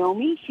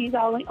 Naomi, she's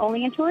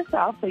only into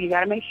herself, so you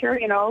got to make sure,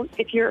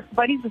 if you're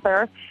buddies with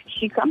her,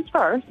 she comes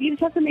first. You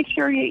just have to make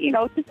sure you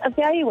just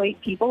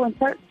evaluate people and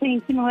start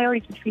seeing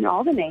similarities between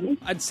all the names.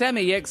 And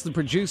Sammy X, the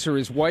producer,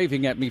 is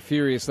waving at me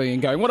furiously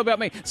and going, what about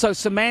me? So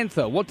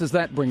Samantha, what does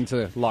that bring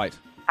to light?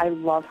 I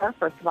love her,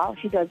 first of all.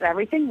 She does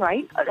everything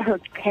right. Her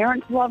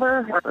parents love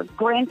her. Her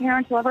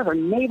grandparents love her. Her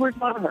neighbors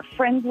love her. Her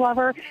friends love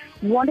her.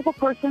 Wonderful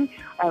person.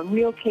 A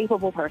real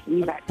capable person.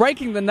 You bet.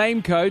 Breaking the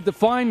name code.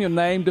 Define your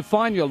name.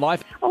 Define your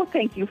life. Oh,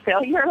 thank you,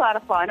 Phil. You're a lot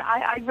of fun.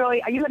 I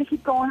really... Are you going to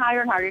keep going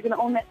higher and higher? You're going to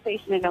own that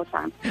station in no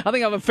time. I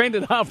think I've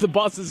offended half the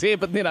bosses here,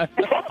 but,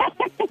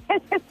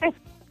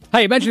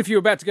 Hey, imagine if you were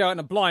about to go out on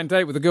a blind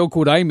date with a girl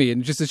called Amy,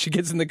 and just as she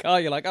gets in the car,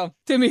 you're like, oh,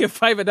 do me a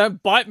favour,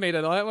 don't bite me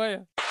tonight, will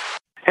you?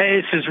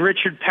 Hey, this is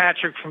Richard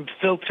Patrick from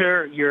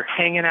Filter. You're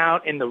hanging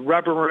out in the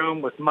Rubber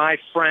Room with my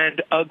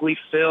friend Ugly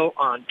Phil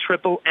on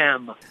Triple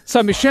M.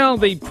 So Michelle,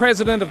 the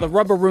president of the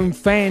Rubber Room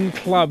Fan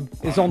Club,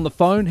 is on the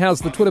phone.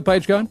 How's the Twitter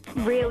page going?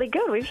 Really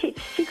good. We've hit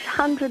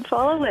 600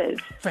 followers.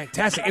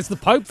 Fantastic. Is the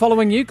Pope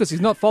following you? Because he's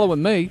not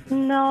following me.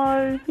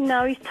 No,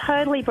 he's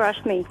totally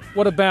brushed me.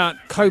 What about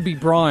Kobe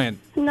Bryant?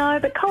 No,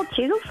 but Cold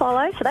Chisel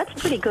follow, so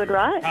that's pretty good,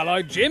 right?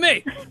 Hello,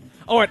 Jimmy.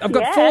 All right, I've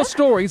got 4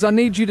 stories. I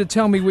need you to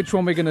tell me which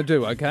one we're going to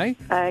do, okay?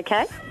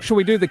 Okay. Shall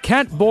we do the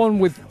cat born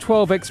with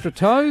 12 extra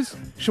toes?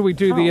 Shall we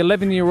do the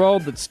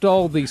 11-year-old that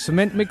stole the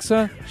cement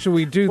mixer? Shall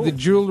we do the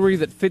jewellery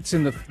that fits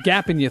in the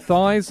gap in your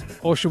thighs?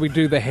 Or shall we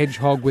do the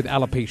hedgehog with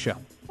alopecia?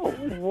 Oh,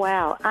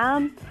 wow.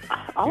 I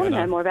want to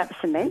know more about the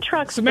cement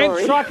truck Cement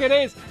story. truck it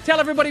is. Tell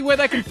everybody where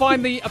they can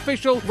find the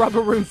official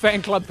Rubber Room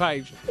Fan Club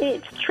page.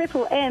 It's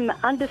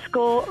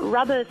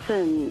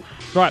 @M_Rubbersons.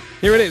 Right,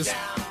 here it is.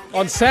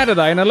 On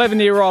Saturday, an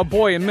 11-year-old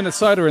boy in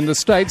Minnesota in the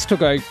States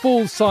took a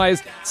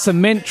full-sized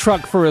cement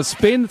truck for a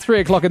spin, 3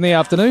 o'clock in the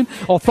afternoon.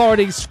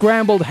 Authorities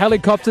scrambled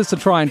helicopters to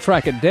try and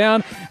track it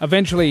down.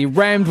 Eventually, he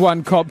rammed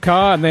one cop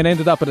car and then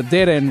ended up at a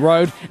dead-end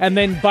road and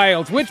then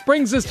bailed. Which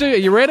brings us to, are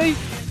you ready?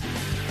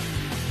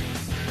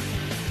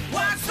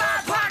 What's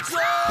that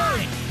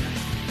punchline?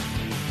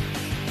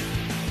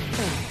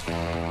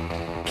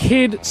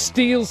 Kid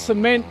steals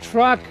cement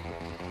truck.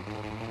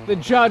 The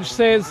judge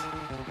says,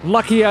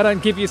 lucky I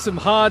don't give you some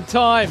hard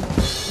time.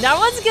 That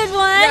was a good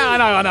one. Yeah, I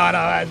know.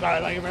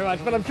 Thank you very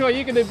much. But I'm sure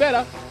you can do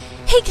better.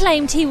 He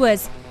claimed he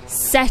was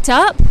set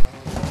up.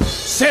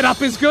 Set up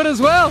is good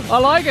as well. I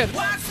like it.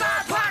 What's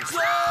that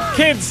punchline?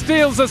 Kid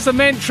steals a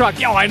cement truck.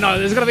 Yeah, I know.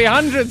 There's going to be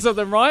hundreds of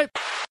them, right?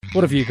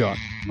 What have you got?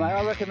 Mate,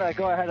 I reckon that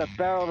guy had a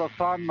barrel of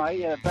fun, mate.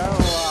 Yeah, barrel of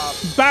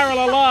laughs. Barrel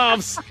of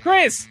laughs.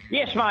 Chris.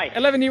 Yes, mate.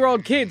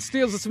 11-year-old kid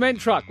steals a cement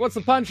truck. What's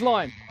the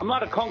punchline? I'm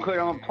not a concrete,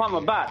 I'm a plumber,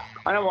 but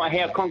I know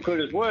how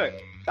concreters work.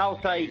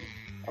 They'll say,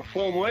 a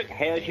form work,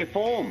 how's your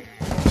form?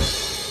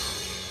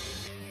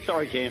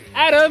 Sorry, Jim.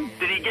 Adam.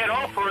 Did he get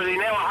off or is he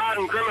now a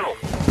hardened criminal?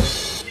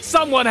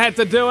 Someone had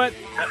to do it.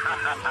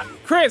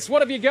 Chris,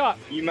 what have you got?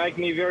 You make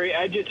me very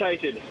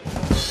agitated.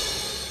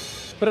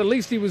 But at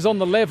least he was on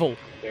the level.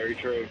 Very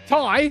true.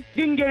 Ty?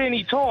 Didn't get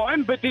any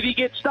time, but did he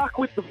get stuck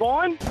with the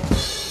vine?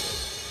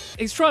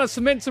 He's trying to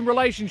cement some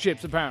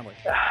relationships, apparently.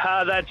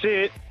 That's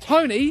it.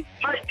 Tony?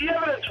 Mate, the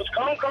evidence was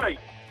concrete.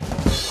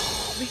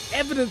 The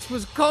evidence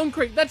was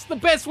concrete. That's the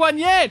best one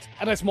yet.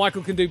 Unless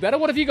Michael can do better.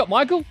 What have you got,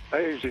 Michael?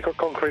 Hey, has he got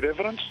concrete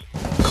evidence?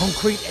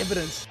 Concrete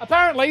evidence.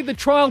 Apparently, the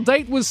trial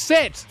date was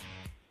set.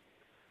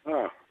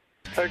 Oh,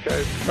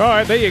 okay. All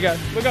right, there you go.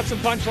 We got some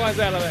punchlines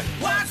out of there.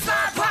 What's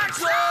that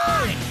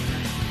punchline?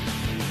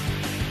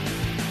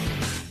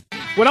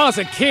 When I was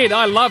a kid,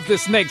 I loved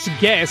this next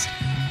guest.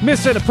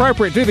 Mr.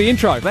 Inappropriate, do the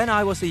intro. When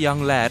I was a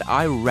young lad,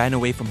 I ran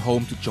away from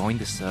home to join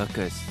the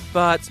circus.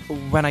 But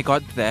when I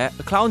got there,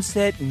 the clown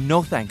said,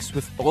 "No thanks,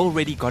 we've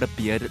already got a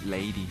bearded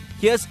lady."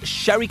 Here's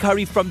Cherie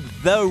Currie from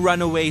The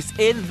Runaways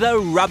in the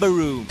Rubber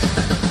Room.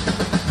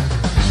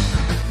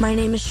 My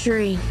name is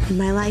Cherie, and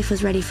my life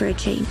was ready for a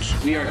change.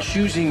 We are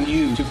choosing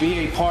you to be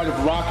a part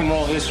of rock and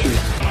roll history.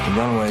 The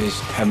Runaways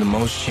have the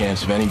most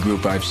chance of any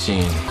group I've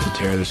seen to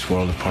tear this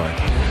world apart.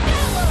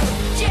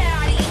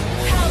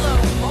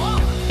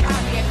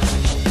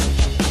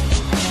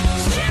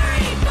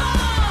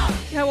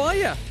 How are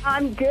you?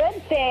 I'm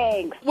good,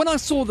 thanks. When I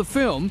saw the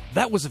film,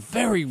 that was a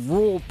very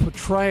raw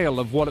portrayal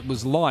of what it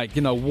was like,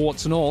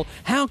 warts and all.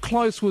 How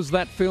close was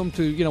that film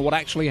to, what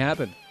actually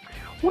happened?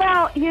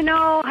 Well,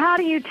 how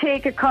do you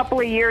take a couple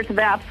of years of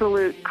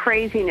absolute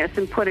craziness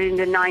and put it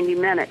into 90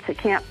 minutes? It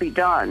can't be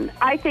done.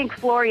 I think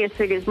Floria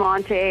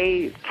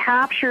Sigismonte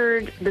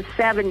captured the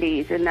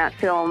 70s in that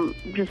film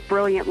just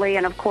brilliantly.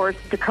 And, of course,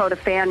 Dakota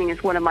Fanning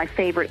is one of my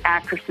favorite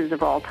actresses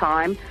of all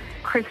time.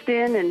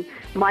 Kristen and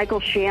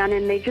Michael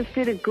Shannon, they just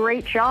did a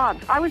great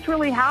job. I was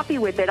really happy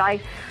with it.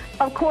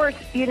 Of course,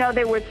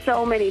 there were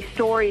so many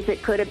stories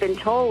that could have been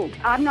told.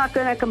 I'm not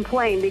going to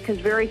complain because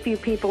very few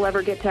people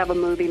ever get to have a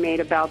movie made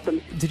about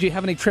them. Did you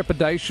have any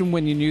trepidation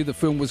when you knew the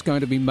film was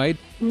going to be made?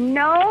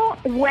 No.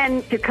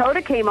 When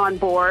Dakota came on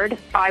board,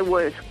 I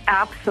was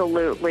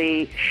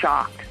absolutely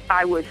shocked.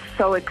 I was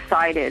so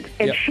excited.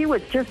 And She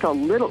was just a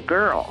little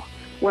girl.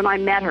 When I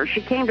met her,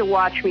 she came to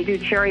watch me do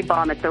Cherry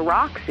Bomb at the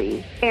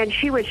Roxy, and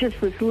she was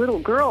just this little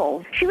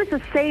girl. She was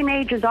the same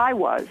age as I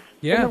was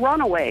in the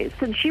Runaways,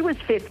 and she was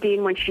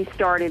 15 when she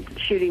started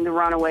shooting the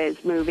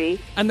Runaways movie.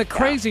 And the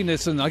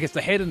craziness and, I guess,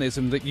 the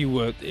hedonism that you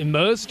were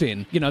immersed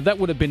in, that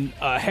would have been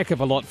a heck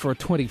of a lot for a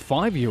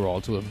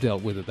 25-year-old to have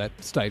dealt with at that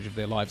stage of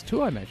their lives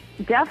too, I imagine.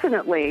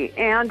 Definitely,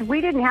 and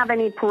we didn't have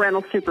any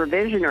parental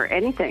supervision or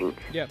anything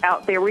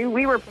out there.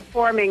 We were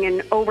performing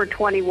in over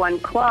 21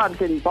 clubs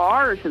and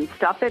bars and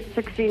stuff at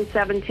 16,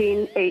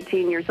 17,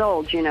 18 years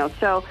old,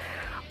 so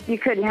you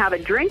couldn't have a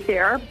drink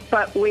there,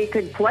 but we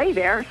could play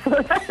there, so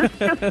that's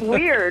just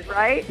weird,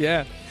 right?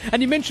 Yeah.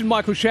 And you mentioned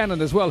Michael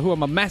Shannon as well, who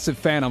I'm a massive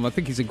fan of. I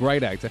think he's a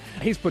great actor.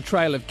 His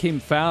portrayal of Kim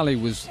Fowley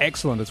was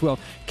excellent as well.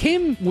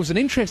 Kim was an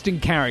interesting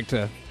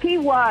character. He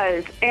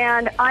was,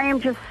 and I am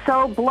just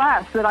so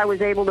blessed that I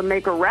was able to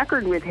make a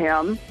record with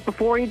him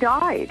before he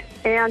died.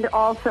 And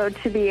also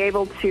to be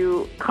able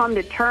to come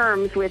to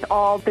terms with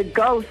all the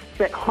ghosts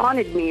that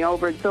haunted me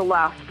over the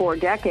last 4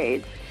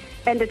 decades.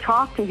 And to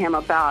talk to him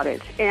about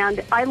it.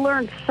 And I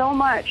learned so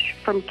much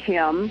from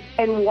Kim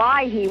and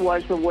why he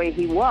was the way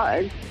he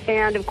was.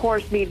 And, of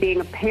course, me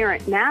being a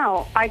parent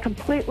now, I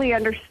completely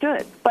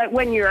understood. But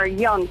when you're a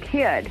young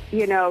kid,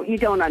 you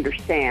don't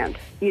understand.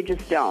 You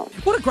just don't.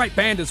 What a great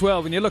band as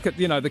well. When you look at,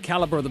 the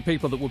caliber of the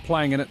people that were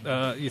playing in it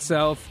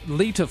yourself.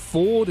 Lita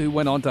Ford, who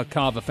went on to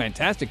carve a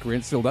fantastic career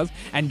and still does.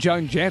 And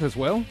Joan Jett as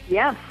well.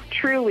 Yes,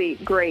 truly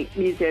great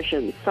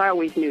musicians. I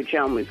always knew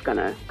Joan was going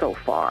to go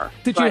far.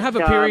 Did you have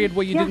a period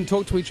where you didn't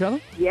talk to each other?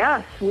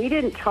 Yes, we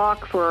didn't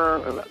talk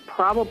for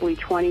probably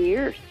 20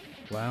 years.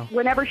 Wow.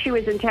 Whenever she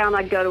was in town,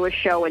 I'd go to a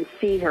show and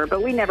see her,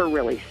 but we never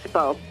really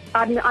spoke.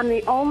 I'm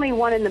the only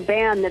one in the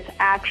band that's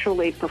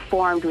actually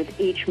performed with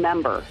each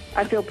member.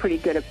 I feel pretty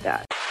good at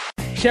that.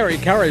 Cherie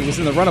Currie was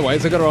in the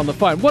Runaways. I got her on the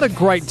phone. What a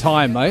great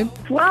time, mate.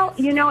 Well,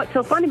 it's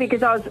so funny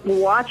because I was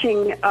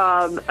watching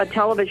a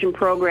television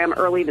program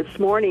early this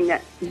morning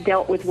that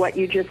dealt with what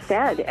you just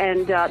said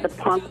and the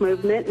punk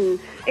movement. And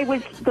it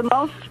was the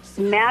most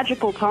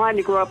magical time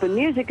to grow up in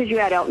music because you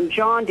had Elton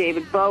John,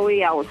 David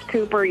Bowie, Alice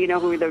Cooper,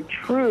 who were the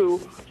true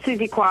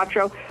Suzi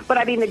Quatro. But,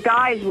 I mean, the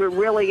guys were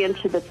really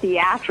into the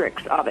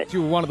theatrics of it.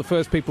 You were one of the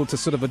first people to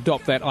sort of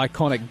adopt that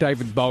iconic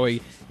David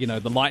Bowie,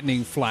 the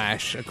lightning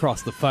flash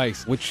across the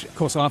face, which, of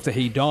course, after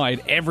he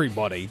died,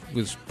 everybody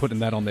was putting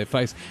that on their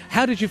face.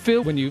 How did you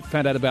feel when you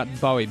found out about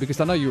Bowie? Because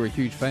I know you were a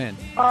huge fan.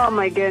 Oh,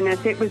 my goodness.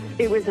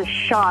 It was a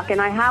shock.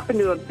 And I happened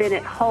to have been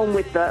at home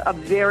with a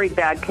very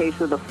bad case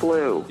of the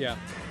flu. Yeah.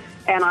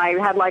 And I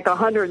had like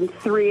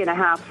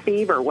 103.5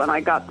 fever when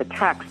I got the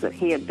text that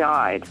he had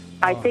died.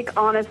 I think,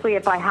 honestly,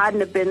 if I hadn't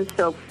have been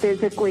so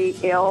physically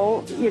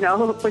ill,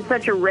 with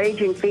such a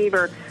raging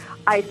fever,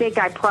 I think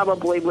I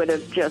probably would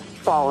have just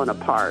fallen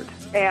apart.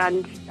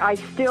 And I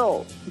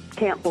still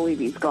can't believe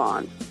he's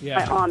gone.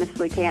 Yeah. I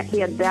honestly can't. He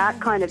had that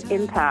kind of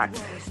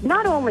impact,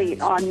 not only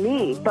on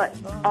me, but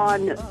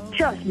on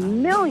just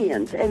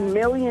millions and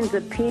millions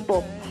of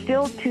people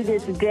still to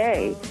this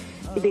day.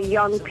 The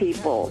young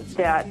people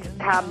that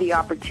have the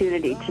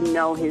opportunity to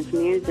know his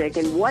music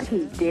and what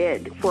he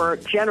did for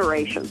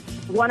generations.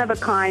 One of a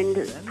kind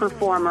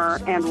performer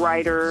and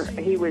writer.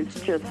 He was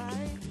just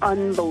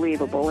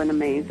unbelievable and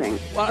amazing.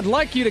 Well, I'd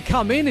like you to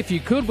come in if you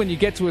could when you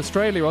get to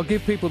Australia. I'll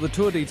give people the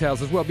tour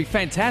details as well. It'd be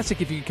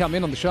fantastic if you could come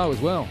in on the show as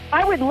well.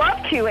 I would love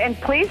to, and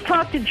please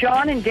talk to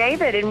John and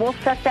David, and we'll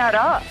set that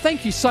up.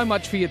 Thank you so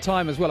much for your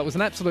time as well. It was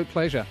an absolute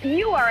pleasure.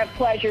 You are a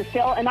pleasure,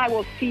 Phil, and I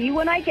will see you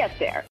when I get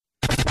there.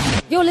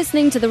 You're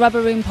listening to the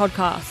Rubber Room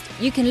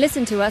Podcast. You can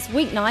listen to us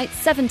weeknights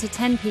 7 to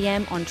 10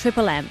 p.m. on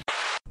Triple M.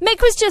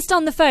 Mick was just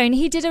on the phone.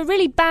 He did a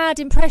really bad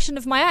impression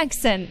of my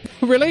accent.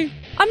 Really?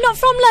 I'm not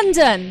from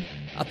London.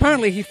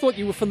 Apparently he thought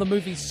you were from the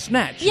movie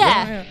Snatch.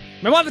 Yeah.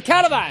 We want the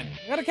caravan.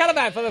 We got a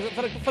caravan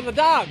for the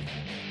dog.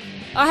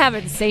 I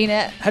haven't seen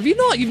it. Have you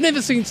not? You've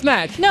never seen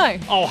Snatch? No.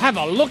 Oh, have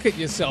a look at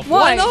yourself.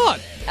 Why not?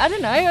 I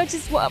don't know.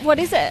 What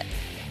is it?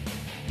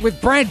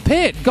 With Brad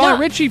Pitt. Guy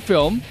Ritchie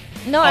film.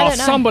 No, I don't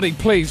know. Somebody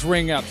please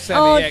ring up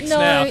Sammy X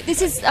now. No,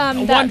 this is that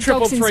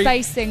Dogs in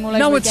Space thing all over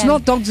again. No, it's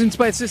not Dogs in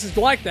Space. This is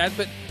like that,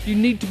 but you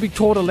need to be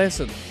taught a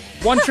lesson.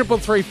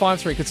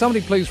 1-333-533. Could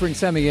somebody please ring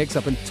Sammy X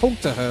up and talk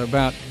to her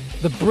about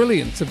the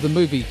brilliance of the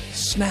movie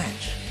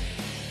Snatch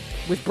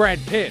with Brad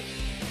Pitt?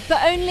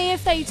 But only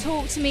if they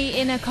talk to me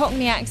in a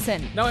Cockney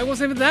accent. No, it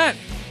wasn't even that.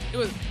 It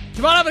was,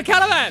 come on up the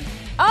caravan.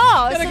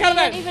 Oh, so they're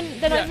not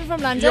even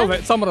from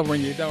London? Someone will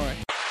ring you, don't worry.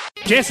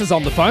 Jess is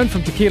on the phone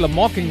from Tequila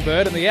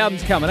Mockingbyrd, and the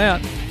album's coming out.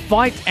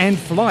 Fight and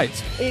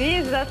Flight. It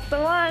is, that's the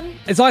one.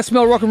 Is I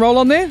Smell Rock and Roll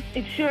on there?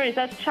 It sure is.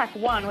 That's track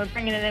 1. We're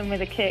bringing it in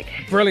with a kick.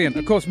 Brilliant.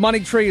 Of course,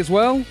 Money Tree as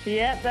well.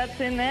 Yep, that's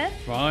in there.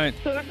 Right.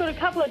 So we've got a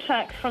couple of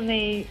tracks from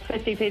the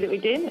first EP that we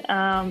did,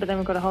 but then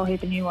we've got a whole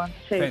heap of new ones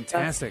too.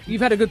 Fantastic. So.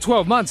 You've had a good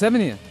 12 months,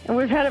 haven't you? And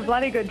we've had a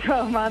bloody good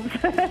 12 months.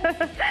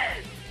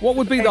 What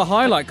would be the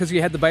highlight? Because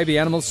you had the Baby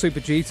Animals, Super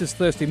Jesus,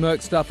 Thirsty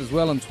Merc stuff as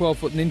well, and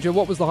 12-Foot Ninja.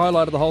 What was the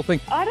highlight of the whole thing?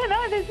 I don't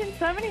know. There's been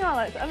so many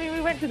highlights. I mean, we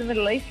went to the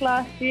Middle East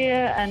last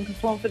year and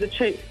performed for the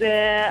troops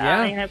there.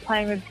 Yeah.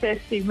 Playing with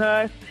Thirsty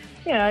Merc.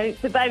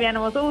 The Baby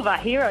Animals, all of our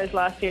heroes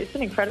last year. It's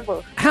been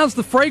incredible. How's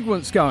the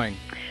fragrance going?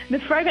 The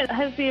fragrance,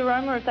 has the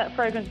aroma of that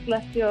fragrance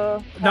left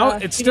your... No,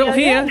 it's still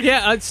here.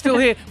 Yeah, it's still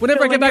here.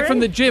 Whenever I get back from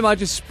the gym, I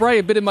just spray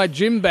a bit in my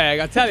gym bag.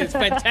 I tell you, it's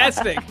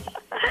fantastic.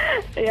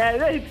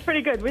 Yeah, it's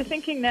pretty good. We're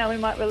thinking now we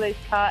might release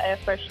car air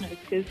fresheners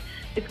because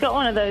it's got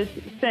one of those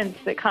scents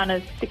that kind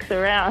of sticks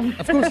around.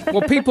 Of course.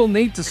 Well, people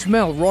need to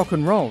smell rock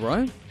and roll,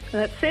 right?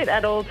 That's it,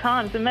 at all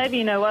times. And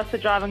maybe, whilst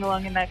they're driving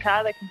along in their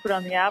car, they can put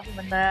on the album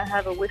and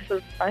have a whiff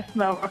of I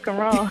Smell Rock and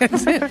Roll.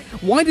 That's it.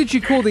 Why did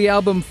you call the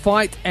album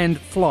Fight and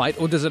Flight,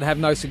 or does it have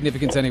no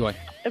significance anyway?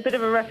 A bit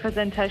of a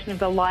representation of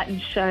the light and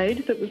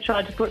shade that we've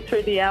tried to put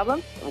through the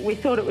album. We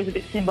thought it was a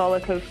bit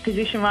symbolic of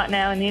position right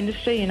now in the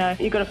industry.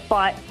 You've got to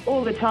fight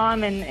all the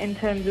time in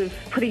terms of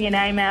putting your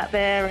name out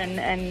there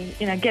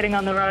and getting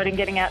on the road and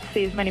getting out to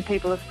see as many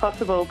people as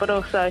possible. But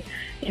also,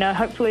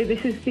 hopefully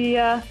this is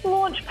the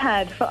launch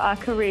pad for our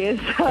careers.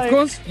 So. Of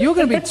course, you're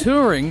going to be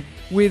touring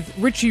with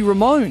Richie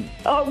Ramone.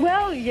 Oh,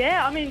 well,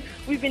 yeah. I mean,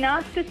 we've been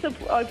asked to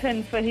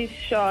open for his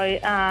show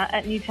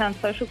at Newtown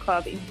Social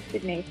Club in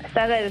Sydney,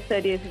 Saturday the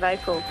 30th of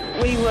April.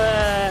 We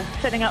were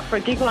setting up for a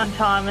gig one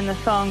time and the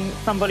song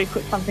Somebody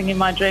Put Something in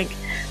My Drink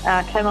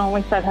came on.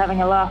 We started having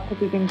a laugh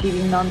because we've been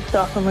gigging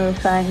non-stop and we were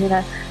saying,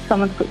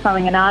 someone's put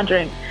something in our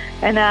drink.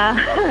 And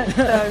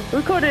so we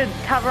recorded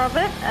a cover of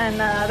it and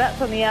that's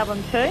on the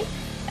album too.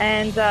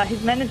 And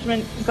his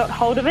management got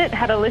hold of it,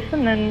 had a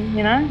listen, and,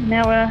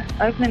 now we're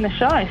opening the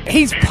show.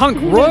 He's punk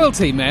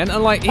royalty, man.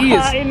 And, he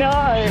is... I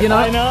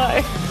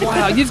know.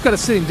 Wow, you've just got to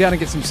sit him down and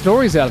get some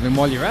stories out of him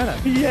while you're at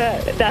it. Yeah,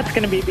 that's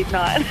going to be a big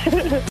night.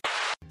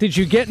 Did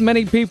you get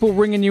many people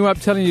ringing you up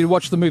telling you to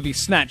watch the movie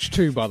Snatch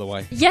too, by the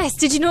way? Yes,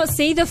 did you not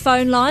see the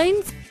phone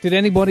lines? Did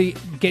anybody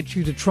get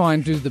you to try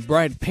and do the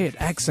Brad Pitt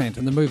accent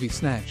in the movie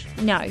Snatch?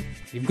 No.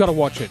 You've got to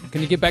watch it.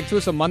 Can you get back to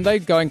us on Monday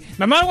going,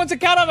 my mum wants a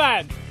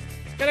caravan!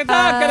 Get a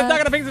dog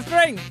and a piece of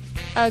string.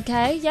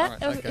 Okay, yeah,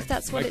 right, okay. If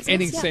that's what Make it says.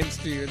 any yeah. sense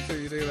to you until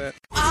you do that.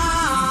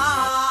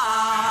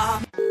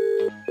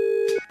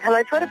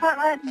 Hello, toy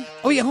department.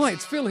 Oh, yeah, hi,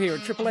 it's Phil here at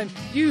Triple M.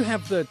 You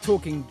have the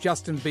talking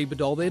Justin Bieber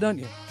doll there, don't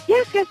you?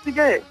 Yes, we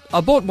do. I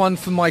bought one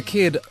for my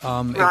kid,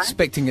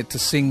 expecting it to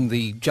sing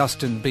the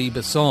Justin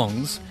Bieber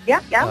songs.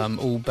 Yeah.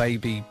 All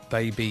baby,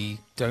 baby,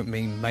 don't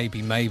mean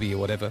maybe, maybe, or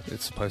whatever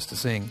it's supposed to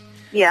sing.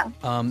 Yeah.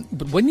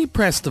 But when you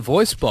press the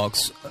voice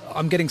box,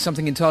 I'm getting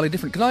something entirely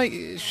different. Can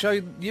I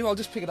show you? I'll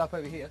just pick it up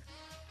over here.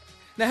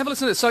 Now, have a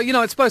listen to it. So,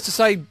 it's supposed to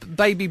say,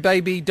 baby,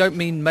 baby, don't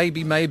mean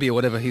maybe, maybe, or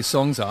whatever his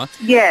songs are.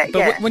 Yeah,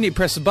 But when you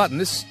press the button,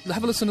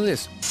 have a listen to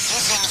this.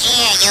 Listen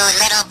here, you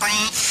little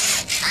brat.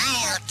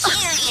 I'll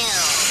kill you.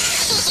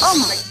 Oh,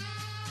 my...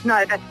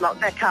 No,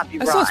 that can't be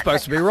right. That's not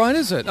supposed to be right,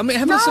 is it? I mean,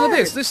 have a listen to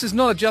this. This is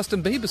not a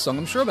Justin Bieber song,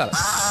 I'm sure about it.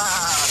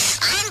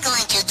 I'm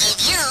going to give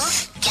you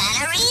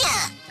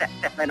gonorrhea. That's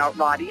definitely not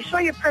right. Are you sure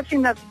you're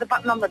pressing the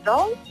button on the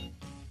doll?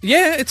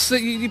 Yeah, it's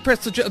you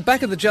press the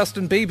back of the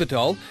Justin Bieber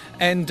doll,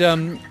 and,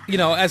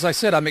 as I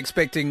said, I'm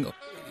expecting,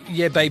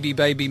 yeah, baby,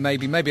 baby,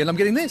 maybe, maybe, and I'm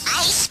getting this.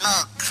 I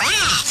smoke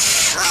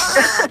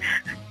crack.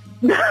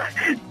 No,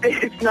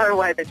 there's no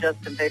way the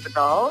Justin Bieber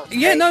doll.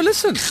 Yeah, no,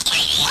 listen.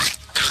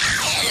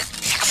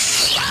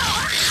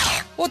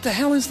 What the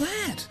hell is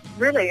that?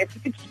 really, if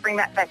you could just bring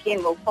that back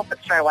in, we'll pop it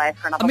straight away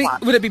for another one.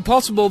 Would it be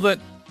possible that...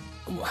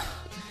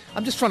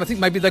 I'm just trying to think,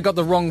 maybe they got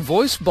the wrong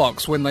voice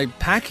box when they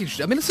packaged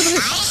it. I mean, listen to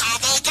this. I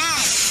have a gun.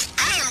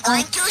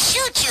 I'm going to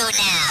shoot you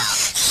now.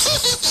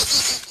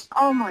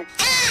 Oh, my God.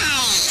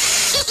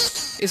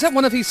 Is that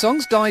one of his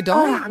songs, Die Die?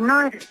 Oh,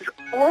 no, this is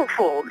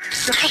awful.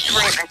 You'll have to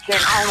bring it back in.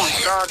 Oh, my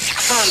God.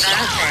 It's so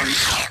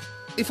embarrassing.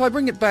 If I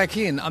bring it back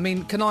in, I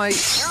mean, can I... You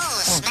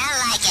smell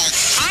like a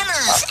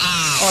camel's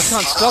ass. Oh, I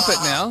can't stop it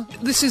now.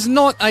 This is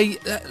not a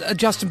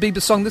Justin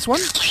Bieber song, this one?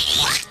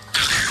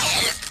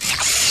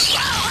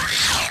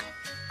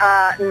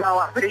 No,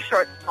 I'm pretty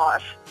sure it's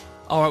not.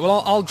 All right,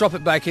 well, I'll drop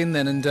it back in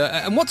then.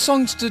 And what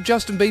songs did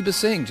Justin Bieber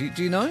sing?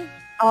 Do you know?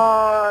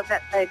 Oh,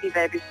 that Baby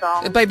Baby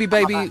song. Baby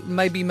Baby,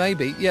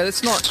 Maybe. Yeah,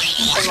 it's not...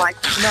 Something like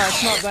No,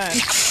 it's not that.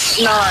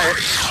 No,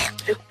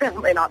 it's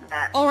definitely not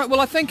that. All right, well,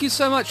 I thank you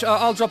so much.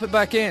 I'll drop it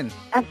back in.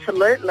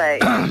 Absolutely.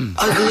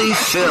 Ugly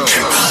Phil.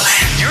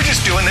 You're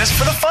just doing this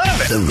for the fun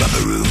of it. The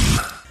Rubber Room.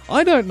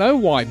 I don't know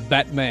why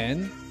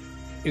Batman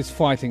is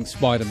fighting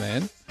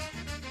Spider-Man,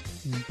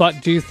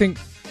 but do you think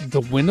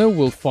the winner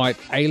will fight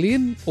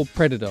Alien or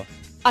Predator?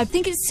 I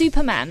think it's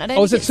Superman.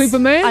 Is it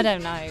Superman? I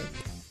don't know.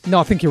 No,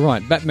 I think you're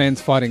right.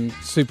 Batman's fighting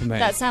Superman.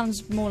 That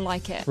sounds more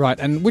like it. Right,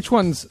 and which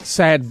one's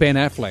sad Ben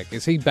Affleck?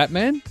 Is he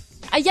Batman?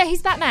 Yeah,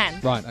 he's Batman.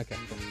 Right, okay.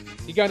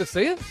 You going to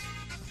see it?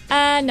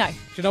 No. Do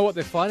you know what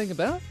they're fighting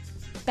about?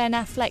 Ben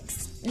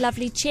Affleck's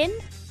lovely chin.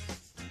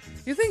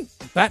 You think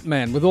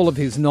Batman, with all of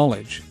his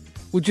knowledge,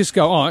 would just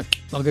go, all right,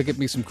 I'll go get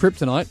me some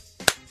kryptonite.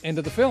 End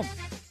of the film.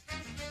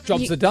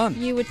 Jobs are done.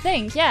 You would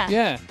think, yeah.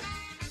 Yeah.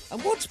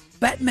 And what's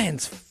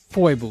Batman's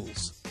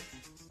foibles?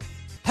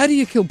 How do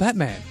you kill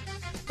Batman?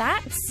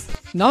 Bats?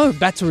 No,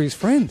 bats are his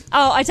friend.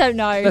 Oh, I don't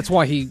know. That's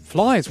why he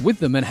flies with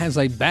them and has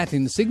a bat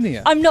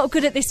insignia. I'm not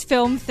good at this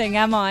film thing,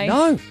 am I?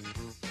 No.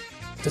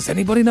 Does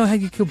anybody know how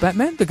you kill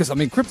Batman? Because, I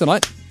mean,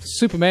 kryptonite,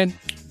 Superman,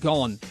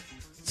 gone.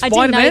 I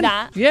didn't know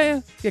that.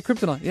 Yeah,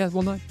 kryptonite. Yeah,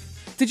 well, no.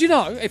 Did you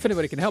know, if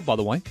anybody can help, by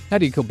the way, how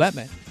do you kill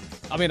Batman?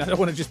 I mean, I don't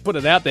want to just put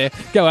it out there,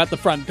 go out the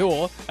front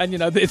door, and,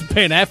 there's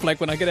Ben Affleck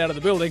when I get out of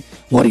the building.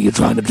 What are you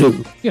trying to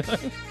do?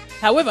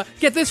 However,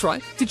 get this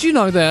right. Did you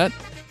know that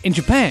in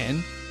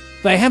Japan,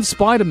 they have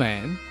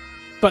Spider-Man,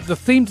 but the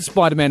theme to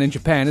Spider-Man in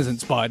Japan isn't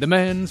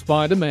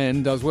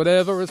Spider-Man does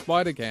whatever a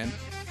spider can. Do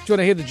you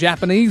want to hear the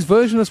Japanese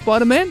version of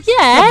Spider-Man?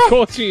 Yeah. Of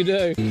course you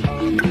do.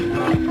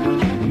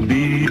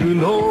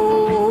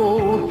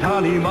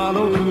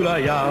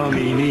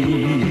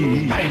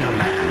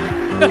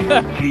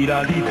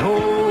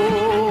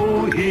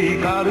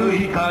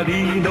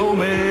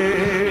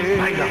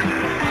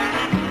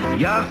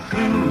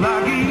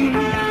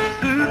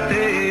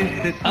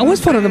 I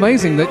always find it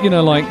amazing that,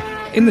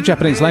 in the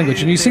Japanese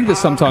language, and you see this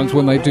sometimes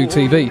when they do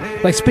TV,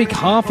 they speak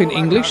half in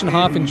English and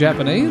half in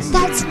Japanese.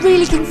 That's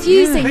really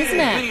confusing, isn't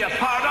it?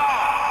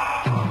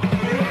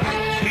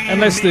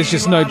 Unless there's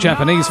just no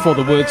Japanese for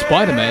the word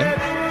Spider-Man.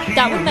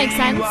 That would make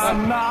sense.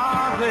 And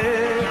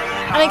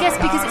I guess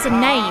because it's a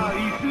name.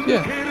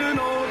 Yeah.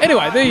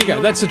 Anyway, there you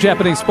go. That's the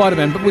Japanese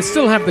Spider-Man. But we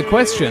still have the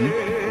question,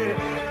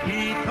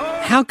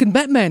 how can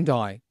Batman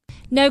die?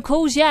 No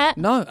calls yet.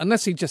 No,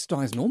 unless he just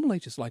dies normally,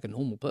 just like a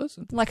normal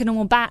person. Like a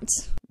normal bat.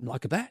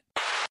 Like a bat.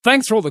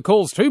 Thanks for all the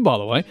calls too, by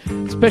the way.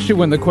 Especially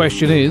when the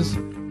question is,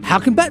 how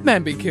can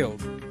Batman be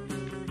killed?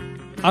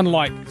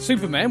 Unlike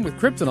Superman with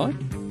kryptonite.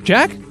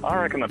 Jack?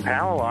 I reckon the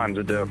power lines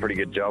would do a pretty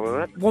good job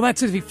of it. Well,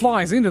 that's if he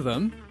flies into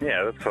them.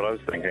 Yeah, that's what I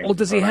was thinking. Or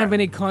does he have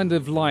any kind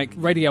of,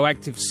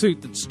 radioactive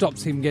suit that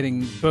stops him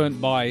getting burnt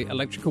by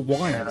electrical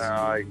wires?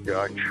 I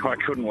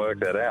couldn't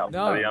work that out.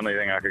 No. The only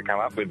thing I could come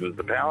up with was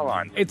the power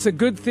lines. It's a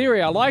good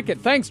theory. I like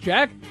it. Thanks,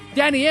 Jack.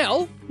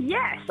 Danielle?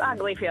 Yes,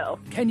 Ugly Phil.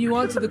 Can you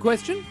answer the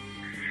question?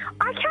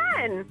 I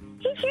can.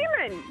 He's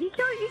human. You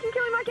can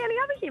kill him like any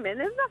other human.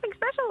 There's nothing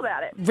special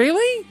about it.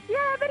 Really?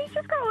 Yeah, but he's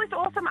just got all this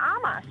awesome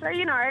armour. So,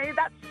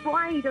 that's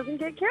why he doesn't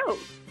get killed.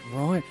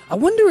 Right. I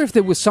wonder if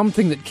there was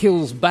something that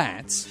kills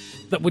bats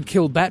that would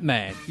kill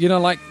Batman.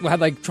 Like how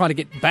they try to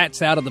get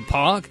bats out of the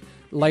park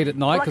late at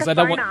night because they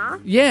don't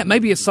want... Yeah,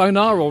 maybe a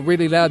sonar or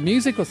really loud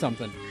music or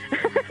something.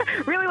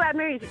 Really loud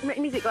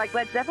music like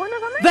Led Zeppelin or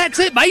something? That's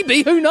it,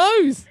 maybe. Who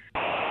knows?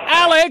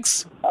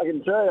 Alex! I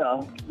can tell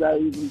you that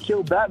you can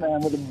kill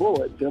Batman with a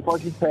bullet, just like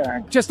his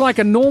parents. Just like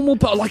a normal...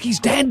 like his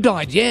dad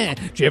died, yeah.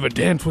 Did you ever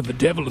dance with the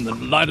devil in the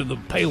light of the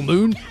pale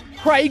moon?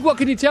 Craig, what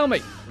can you tell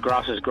me?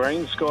 Grass is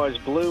green, sky is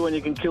blue, and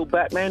you can kill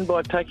Batman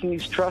by taking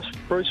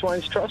Bruce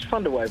Wayne's trust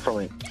fund away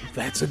from him.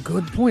 That's a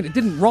good point. It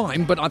didn't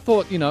rhyme, but I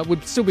thought, it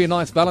would still be a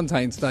nice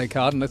Valentine's Day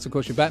card, unless, of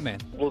course, you're Batman.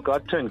 Look,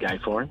 I'd turn gay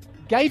for him.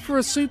 Gay for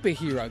a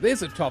superhero.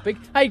 There's a topic.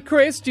 Hey,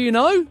 Chris, do you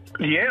know?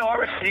 Yeah, I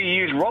reckon he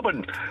used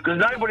Robin, because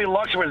nobody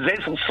likes a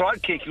resentful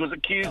sidekick who was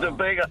accused of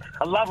being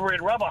a lover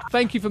in rubber.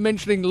 Thank you for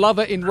mentioning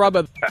lover in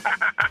rubber.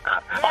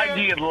 I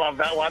did love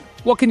that one.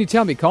 What can you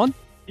tell me, Con?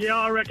 Yeah,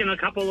 I reckon a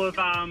couple of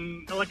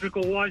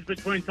electrical wires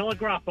between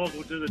telegraph poles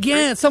will do the trick.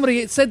 Yeah,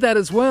 somebody said that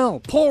as well.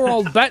 Poor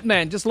old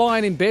Batman just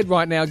lying in bed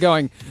right now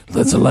going,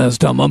 that's the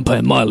last time I'm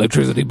paying my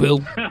electricity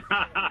bill.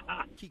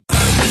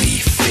 Ugly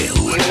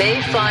Phil. You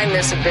may find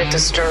this a bit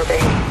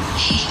disturbing.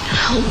 He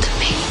helped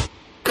me.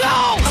 Go!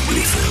 Ugly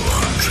Phil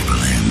on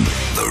Triple M,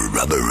 The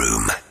Rubber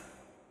Room.